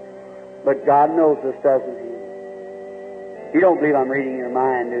 but God knows us, doesn't He? You don't believe I'm reading your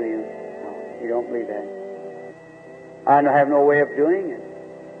mind, do you? No, you don't believe that. I have no way of doing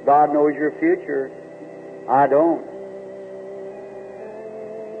it. God knows your future. I don't.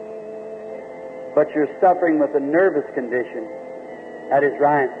 But you're suffering with a nervous condition. That is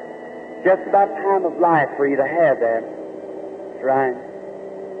right. Just about time of life for you to have that. That's right.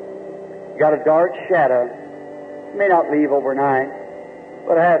 You got a dark shadow. You may not leave overnight,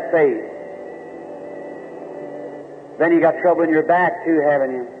 but have faith. Then you got trouble in your back too,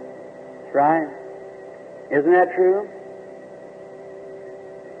 haven't you? That's right. Isn't that true?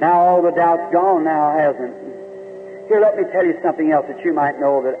 Now all the doubt's gone now, hasn't it? Here, let me tell you something else that you might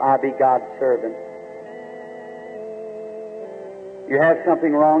know that I be God's servant. You have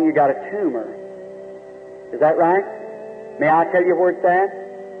something wrong, you got a tumor. Is that right? May I tell you where it's at?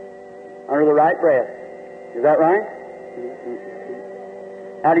 Under the right breast. Is that right?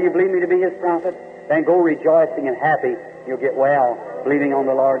 Now, do you believe me to be His prophet? Then go rejoicing and happy. You'll get well, believing on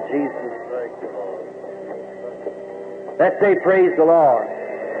the Lord Jesus. Let's say, praise the Lord.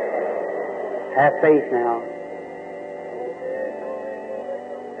 Have faith now.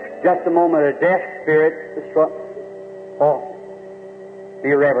 Just a moment, a deaf spirit to struck. Oh,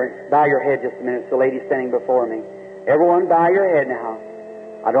 be reverent. Bow your head just a minute. It's the lady standing before me. Everyone, bow your head now.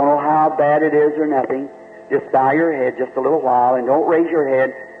 I don't know how bad it is or nothing. Just bow your head just a little while and don't raise your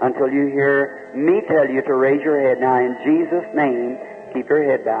head until you hear me tell you to raise your head. Now, in Jesus' name, keep your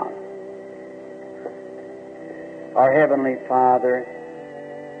head bowed. Our Heavenly Father,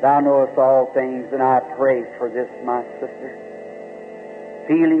 Thou knowest all things, and I pray for this, my sister.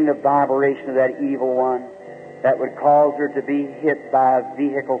 Feeling the vibration of that evil one that would cause her to be hit by a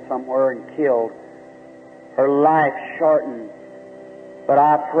vehicle somewhere and killed, her life shortened. But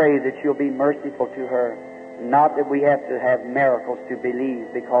I pray that You'll be merciful to her. Not that we have to have miracles to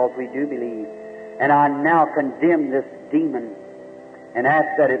believe, because we do believe. And I now condemn this demon and ask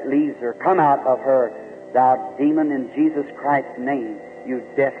that it leaves her. Come out of her, thou demon, in Jesus Christ's name. You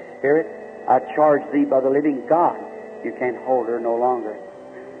deaf spirit, I charge thee by the living God. You can't hold her no longer.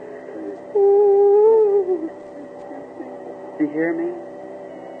 Do you hear me?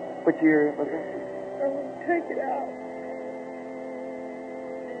 Put your... Take it out.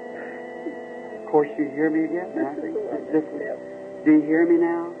 Of course, you hear me again? Do you hear me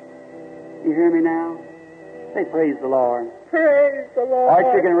now? You hear me now? Say, praise the Lord. Praise the Lord. All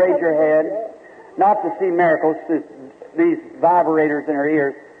right, you can raise your head. Not to see miracles, these vibrators in her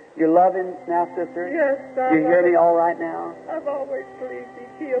ears. You love Him now, sister? Yes, sir. You hear me all right now? I've always believed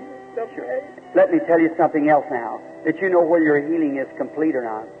He heals me someday. Let me tell you something else now, that you know whether your healing is complete or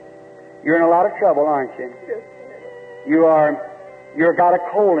not. You're in a lot of trouble, aren't you? Yes. You've got a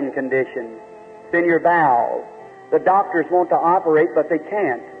colon condition. It's in your bowels. The doctors want to operate, but they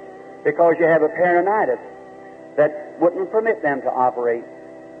can't because you have a peritonitis that wouldn't permit them to operate.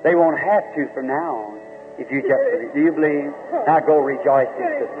 They won't have to from now on. If you just believe. Do you believe? Now go rejoicing,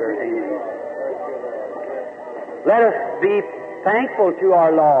 sister. Amen. Let us be thankful to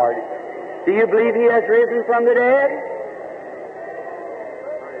our Lord. Do you believe He has risen from the dead?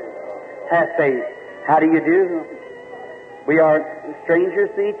 Have faith. How do you do? We are strangers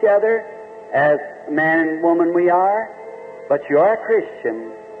to each other, as man and woman we are, but you are a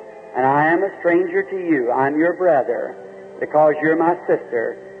Christian, and I am a stranger to you. I'm your brother, because you're my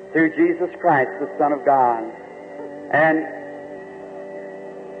sister, through Jesus Christ, the Son of God. And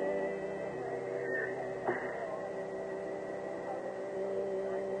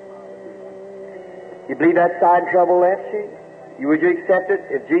you believe that side trouble left you? Would you accept it?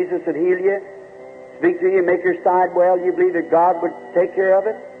 If Jesus would heal you, speak to you, make your side well, you believe that God would take care of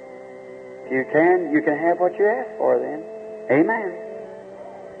it? If you can have what you ask for then. Amen.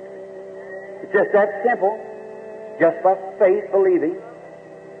 It's just that simple. Just by faith believing.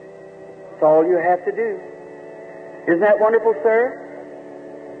 That's all you have to do. Isn't that wonderful, sir?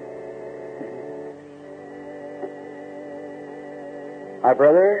 My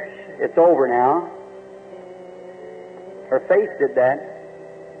brother, it's over now. Her faith did that.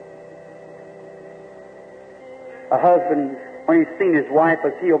 A husband, when he's seen his wife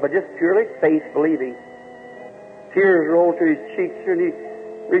was healed, but just purely faith believing. Tears rolled to his cheeks, and he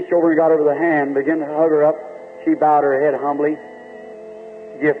reached over and got her by the hand, began to hug her up. She bowed her head humbly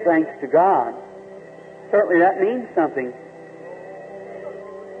to give thanks to God. Certainly that means something.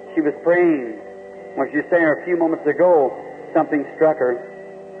 She was praying. When she was saying a few moments ago, something struck her.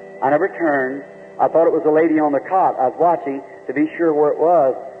 I never turned. I thought it was a lady on the cot. I was watching to be sure where it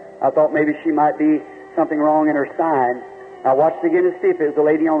was. I thought maybe she might be something wrong in her side. I watched again to see if it was a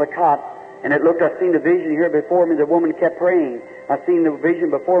lady on the cot, and it looked, I seen the vision here before me. The woman kept praying. I seen the vision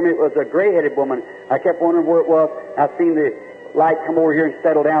before me. It was a gray-headed woman. I kept wondering where it was. I seen the light come over here and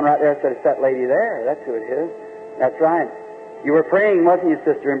settle down right there. I said, it's that lady there. That's who it is. That's right. You were praying, wasn't you,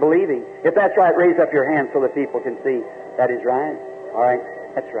 sister, and believing? If that's right, raise up your hand so that people can see. That is right. All right.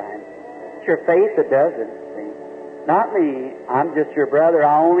 That's right. It's your faith that does it. See? Not me. I'm just your brother.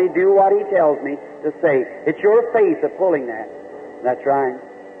 I only do what He tells me to say. It's your faith of pulling that. That's right.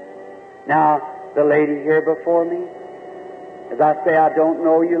 Now, the lady here before me, as I say, I don't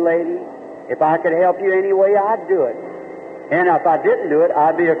know you, lady. If I could help you any way, I'd do it. And if I didn't do it,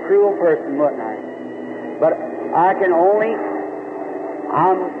 I'd be a cruel person, wouldn't I? But I can only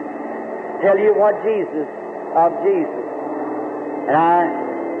tell you what Jesus. And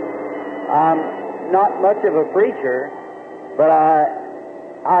I'm not much of a preacher, but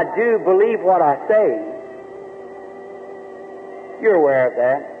I do believe what I say. You're aware of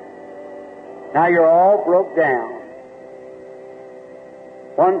that. Now you're all broke down.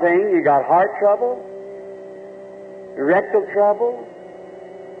 One thing, you got heart trouble, rectal trouble,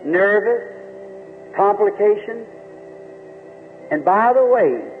 nervous, complications. And by the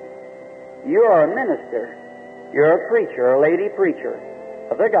way, you are a minister. You're a preacher, a lady preacher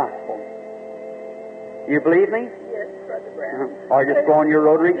of the gospel. You believe me? Yes, Brother Brown. Or just go on your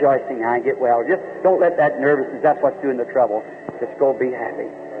road rejoicing and get well. Just don't let that nervousness, that's what's doing the trouble. Just go be happy.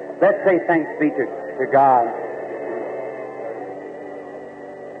 Let's say thanks be to God.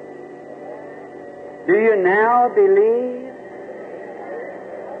 Do you now believe?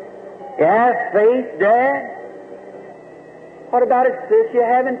 You have faith, Dad? What about it, sis? You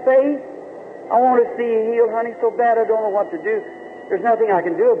having faith? I want to see you healed, honey, so bad I don't know what to do. There's nothing I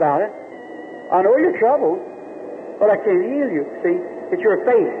can do about it. I know you're troubled, but I can't heal you. See, it's your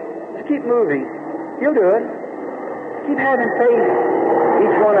faith. Just keep moving. You'll do it. Keep having faith,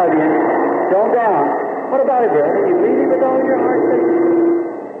 each one of you. Don't down. What about it, brother? You believe it with all your heart,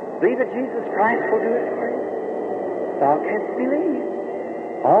 faith? Believe that Jesus Christ will do it for you. Thou canst believe.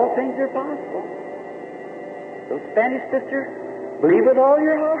 All things are possible. So, Spanish sister, believe with all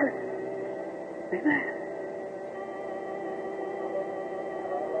your heart. Amen.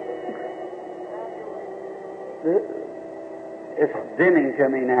 It's dimming to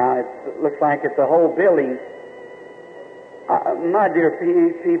me now. It looks like it's a whole building. My dear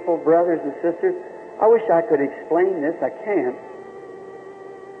people, brothers and sisters, I wish I could explain this. I can't.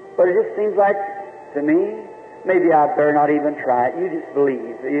 But it just seems like, to me, maybe I better not even try it. You just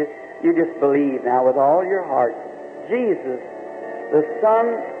believe. You just believe now with all your heart. Jesus, the Son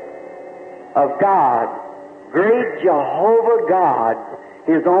of God, great Jehovah God,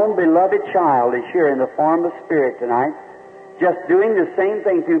 His own beloved child, is here in the form of Spirit tonight, just doing the same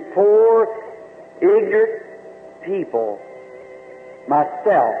thing to poor, ignorant people,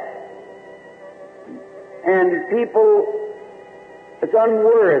 myself, and people that's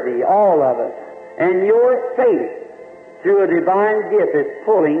unworthy, all of us. And your faith, through a divine gift, is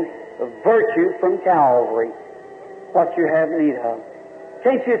pulling the virtue from Calvary, what you have need of.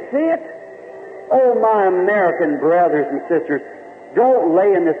 Can't you see it? Oh, my American brothers and sisters, don't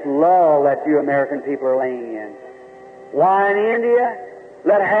lay in this lull that you American people are laying in. Why in India?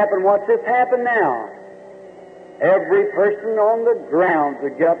 Let it happen. What's this happen now? Every person on the ground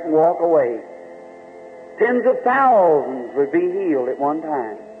would get up and walk away. Tens of thousands would be healed at one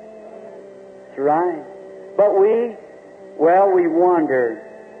time. That's right. But we wonder.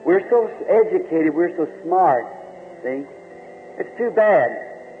 We're so educated, we're so smart. See? It's too bad.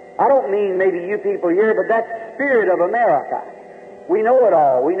 I don't mean maybe you people here, but that spirit of America. We know it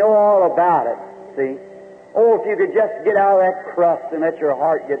all. We know all about it. See? Oh, if you could just get out of that crust and let your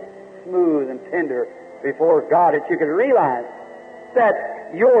heart get smooth and tender before God, that you could realize that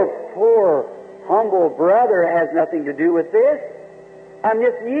your poor, humble brother has nothing to do with this. I'm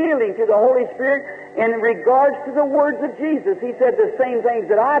just yielding to the Holy Spirit in regards to the words of Jesus. He said the same things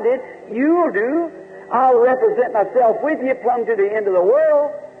that I did, you'll do. I'll represent myself with you plumb to the end of the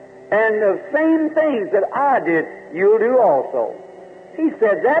world. And the same things that I did, you'll do also. He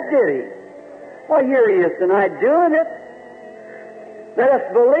said that, did he? Well, here he is tonight doing it. Let us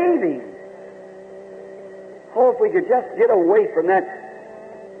believe him. Oh, if we could just get away from that.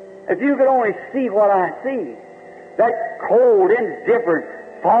 If you could only see what I see, that cold, indifferent,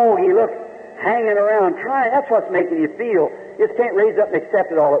 foggy look hanging around, that's what's making you feel. You just can't raise up and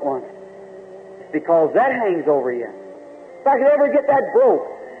accept it all at once. It's because that hangs over you. If I could ever get that broke,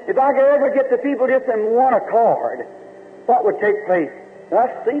 if I could ever get the people just in one accord, what would take place? And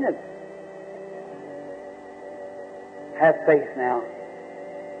I've seen it. Have faith now.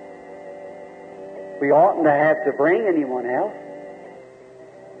 We oughtn't to have to bring anyone else.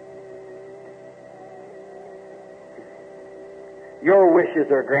 Your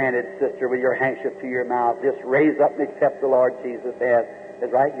wishes are granted, sister, with your handkerchief to your mouth. Just raise up and accept the Lord Jesus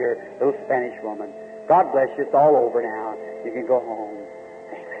as right here, little Spanish woman. God bless you. It's all over now. You can go home.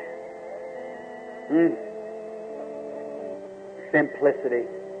 Amen. Simplicity.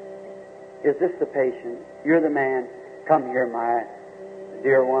 Is this the patient? You're the man. Come here, my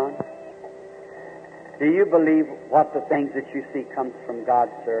dear one. Do you believe what the things that you see comes from God,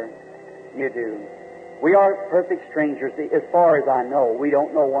 sir? You do. We are perfect strangers. As far as I know, we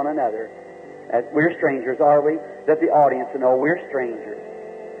don't know one another. We're strangers, are we? That the audience will know we're strangers.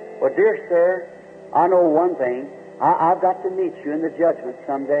 Well, dear sir, I know one thing. I've got to meet you in the judgment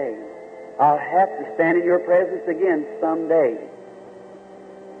someday. I'll have to stand in your presence again someday.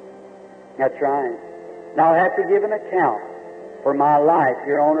 That's right. And I'll have to give an account for my life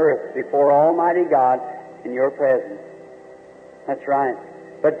here on earth before Almighty God in your presence. That's right.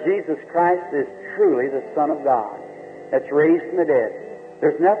 But Jesus Christ is truly the Son of God that's raised from the dead.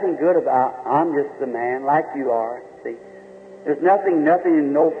 There's nothing good about, I'm just a man like you are, see. There's nothing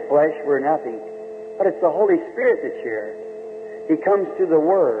in no flesh, we're nothing. But it's the Holy Spirit that's here. He comes to the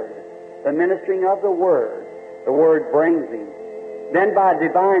Word, the ministering of the Word. The Word brings Him. Then by a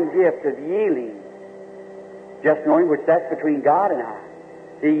divine gift of yielding, just knowing which that's between God and I,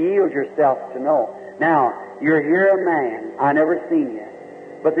 to yield yourself to know. Now, you're here a man, I never seen you.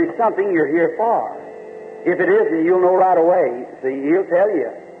 But there's something you're here for. If it isn't, you'll know right away. See, He'll tell you.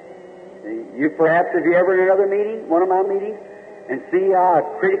 You perhaps, if you ever in another meeting, one of my meetings, and see how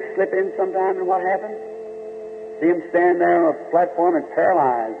a critic slip in sometime and what happens? See him stand there on a platform and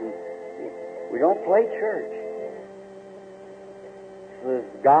paralyzed. And we don't play church. This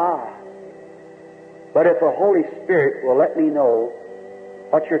is God. But if the Holy Spirit will let me know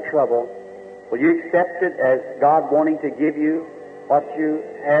what's your trouble, will you accept it as God wanting to give you what you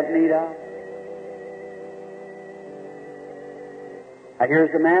have need of? Now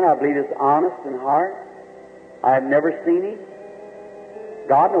here's a man I believe is honest in heart. I have never seen him.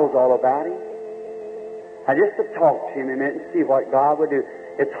 God knows all about him. I just to talk to him a minute and see what God would do.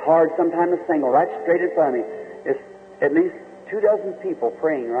 It's hard sometimes to single right straight in front of me. It's at least 24 people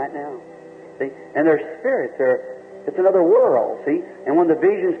praying right now. See? And their spirits are, it's another world, see? And when the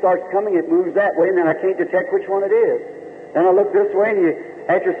vision starts coming, it moves that way, and then I can't detect which one it is. Then I look this way, and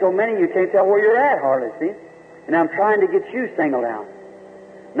after so many, you can't tell where you're at hardly, see? And I'm trying to get you singled out.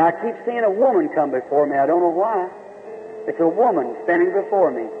 Now I keep seeing a woman come before me. I don't know why. It's a woman standing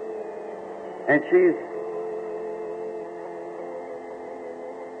before me. And she's...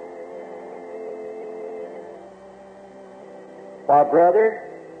 Why, brother,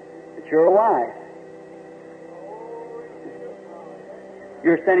 it's your wife.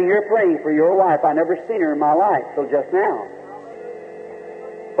 You're standing here praying for your wife. I never seen her in my life till just now.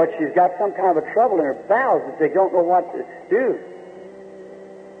 But she's got some kind of a trouble in her bowels that they don't know what to do.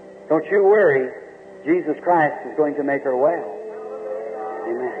 Don't you worry. Jesus Christ is going to make her well.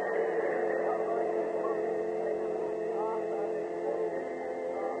 Amen.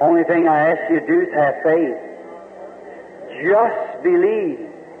 Only thing I ask you to do is have faith. Just believe.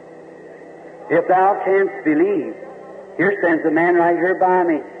 If thou canst believe. Here stands a man right here by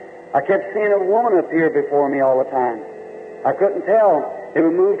me. I kept seeing a woman appear before me all the time. I couldn't tell. It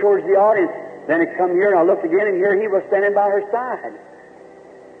would move towards the audience. Then it come here, and I looked again, and here he was standing by her side.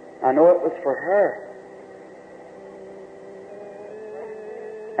 I know it was for her.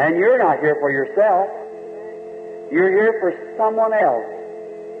 And you're not here for yourself. You're here for someone else,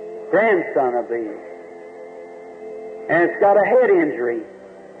 grandson of these. And it's got a head injury,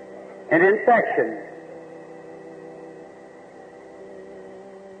 an infection.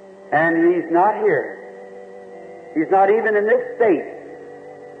 And he's not here. He's not even in this state.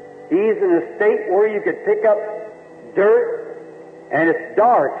 He's in a state where you could pick up dirt, and it's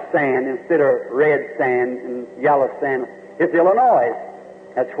dark sand instead of red sand and yellow sand. It's Illinois.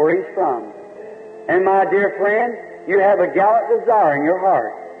 That's where he's from. And my dear friend, you have a gallant desire in your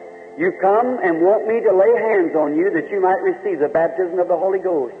heart. You come and want me to lay hands on you that you might receive the baptism of the Holy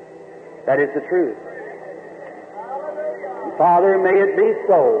Ghost. That is the truth. Father, may it be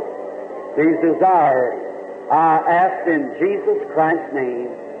so. These desires I ask in Jesus Christ's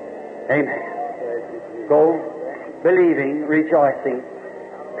name. Amen. Go believing, rejoicing.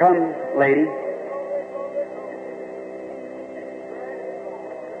 Come, lady.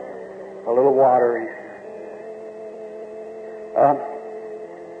 A little water.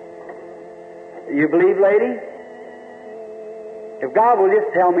 You believe, lady? If God will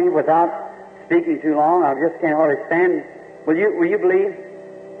just tell me without speaking too long, I just can't hardly stand. Will you believe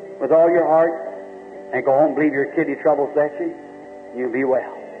with all your heart and go home and believe your kidney trouble's left you? You'll be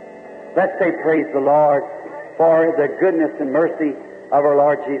well. Let's say praise the Lord for the goodness and mercy of our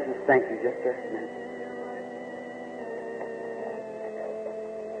Lord Jesus. Thank you, just a minute.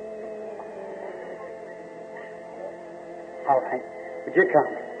 All right. Would you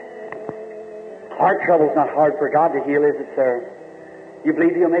come? Heart trouble's not hard for God to heal, is it, sir? You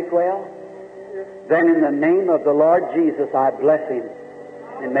believe He'll make well? Then in the name of the Lord Jesus, I bless Him,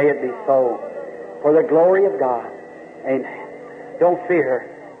 and may it be so. For the glory of God. Amen. Don't fear.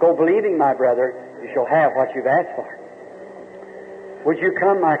 Go believing, my brother. You shall have what you've asked for. Would you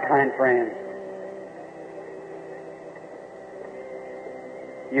come, my kind friend?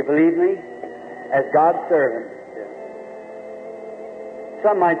 You believe me? As God's servant.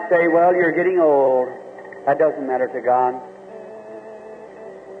 Some might say, well, you're getting old. That doesn't matter to God.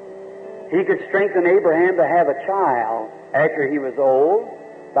 He could strengthen Abraham to have a child after he was old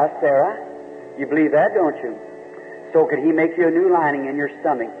by Sarah. You believe that, don't you? So could He make you a new lining in your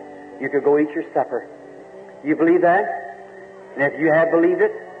stomach. You could go eat your supper. You believe that? And if you have believed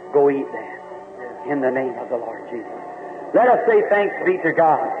it, go eat that. In the name of the Lord Jesus. Let us say thanks be to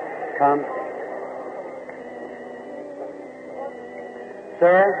God. Come.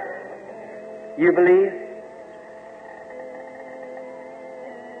 Sir, you believe?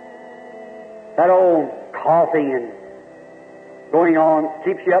 That old coughing and going on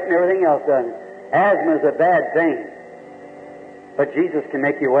keeps you up and everything else doesn't. Asthma is a bad thing. But Jesus can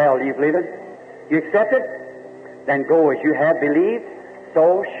make you well. Do you believe it? You accept it? Then go as you have believed,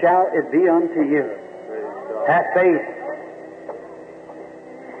 so shall it be unto you. Have faith.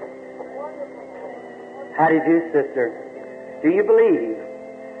 How do you do, sister? Do you believe?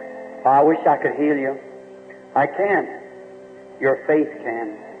 I wish I could heal you. I can't. Your faith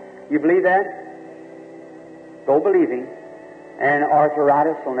can. You believe that? Go believing, and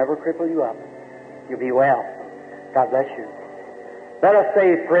arthritis will never cripple you up. You'll be well. God bless you. Let us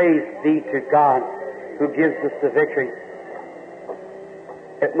say praise be to God who gives us the victory.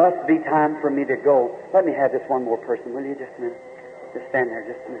 It must be time for me to go. Let me have this one more person, will you? Just a minute. Just stand there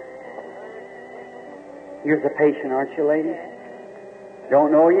just a minute. You're the patient, aren't you, ladies?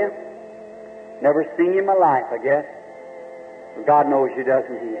 Don't know you? Never seen you in my life, I guess. God knows you,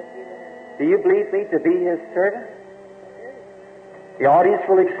 doesn't He? Do you believe me to be His servant? The audience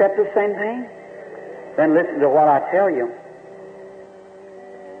will accept the same thing? Then listen to what I tell you.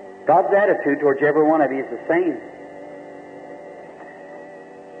 God's attitude towards every one of you is the same.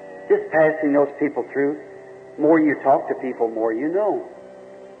 Just passing those people through, more you talk to people, more you know.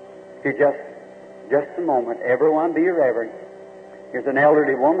 If you just a moment, everyone be reverent. Here's an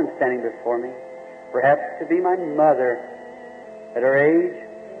elderly woman standing before me, perhaps to be my mother. At her age,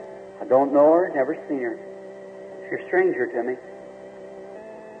 I don't know her, never seen her. She's a stranger to me.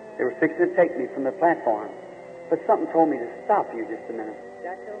 They were fixing to take me from the platform, but something told me to stop you just a minute.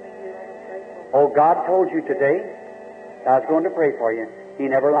 God told me you were going to pray for me. Oh, God told you today I was going to pray for you. He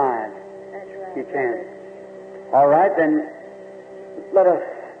never lies. That's right. He can. All right, then let us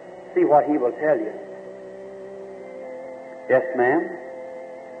see what He will tell you. Yes, ma'am.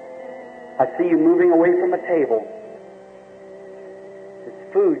 I see you moving away from a table.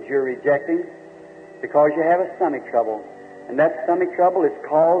 It's food you're rejecting because you have a stomach trouble. And that stomach trouble is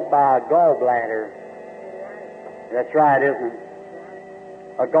caused by a gallbladder. That's right, isn't it?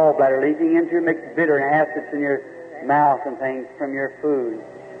 A gallbladder leaking into it makes bitter and acids in your mouth and things from your food.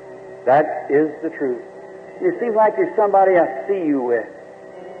 That is the truth. It seems like there's somebody I see you with.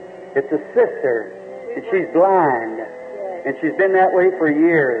 It's a sister, and she's blind, and she's been that way for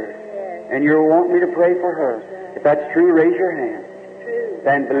years. And you're wanting me to pray for her. If that's true, raise your hand.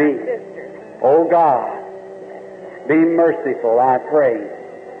 Then believe. Oh God, be merciful, I pray,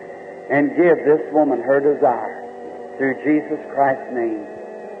 and give this woman her desire. Through Jesus Christ's name.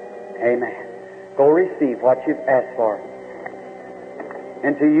 Amen. Go receive what you've asked for.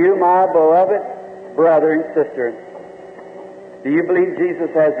 And to you, my beloved brother and sister, do you believe Jesus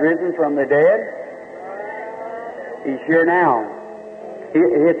has risen from the dead? He's here now.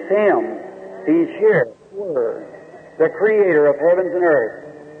 It's Him. He's here. The Creator of heavens and earth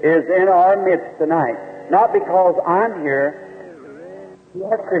is in our midst tonight. Not because I'm here. We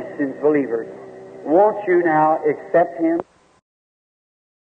are Christians, believers. Won't you now accept Him?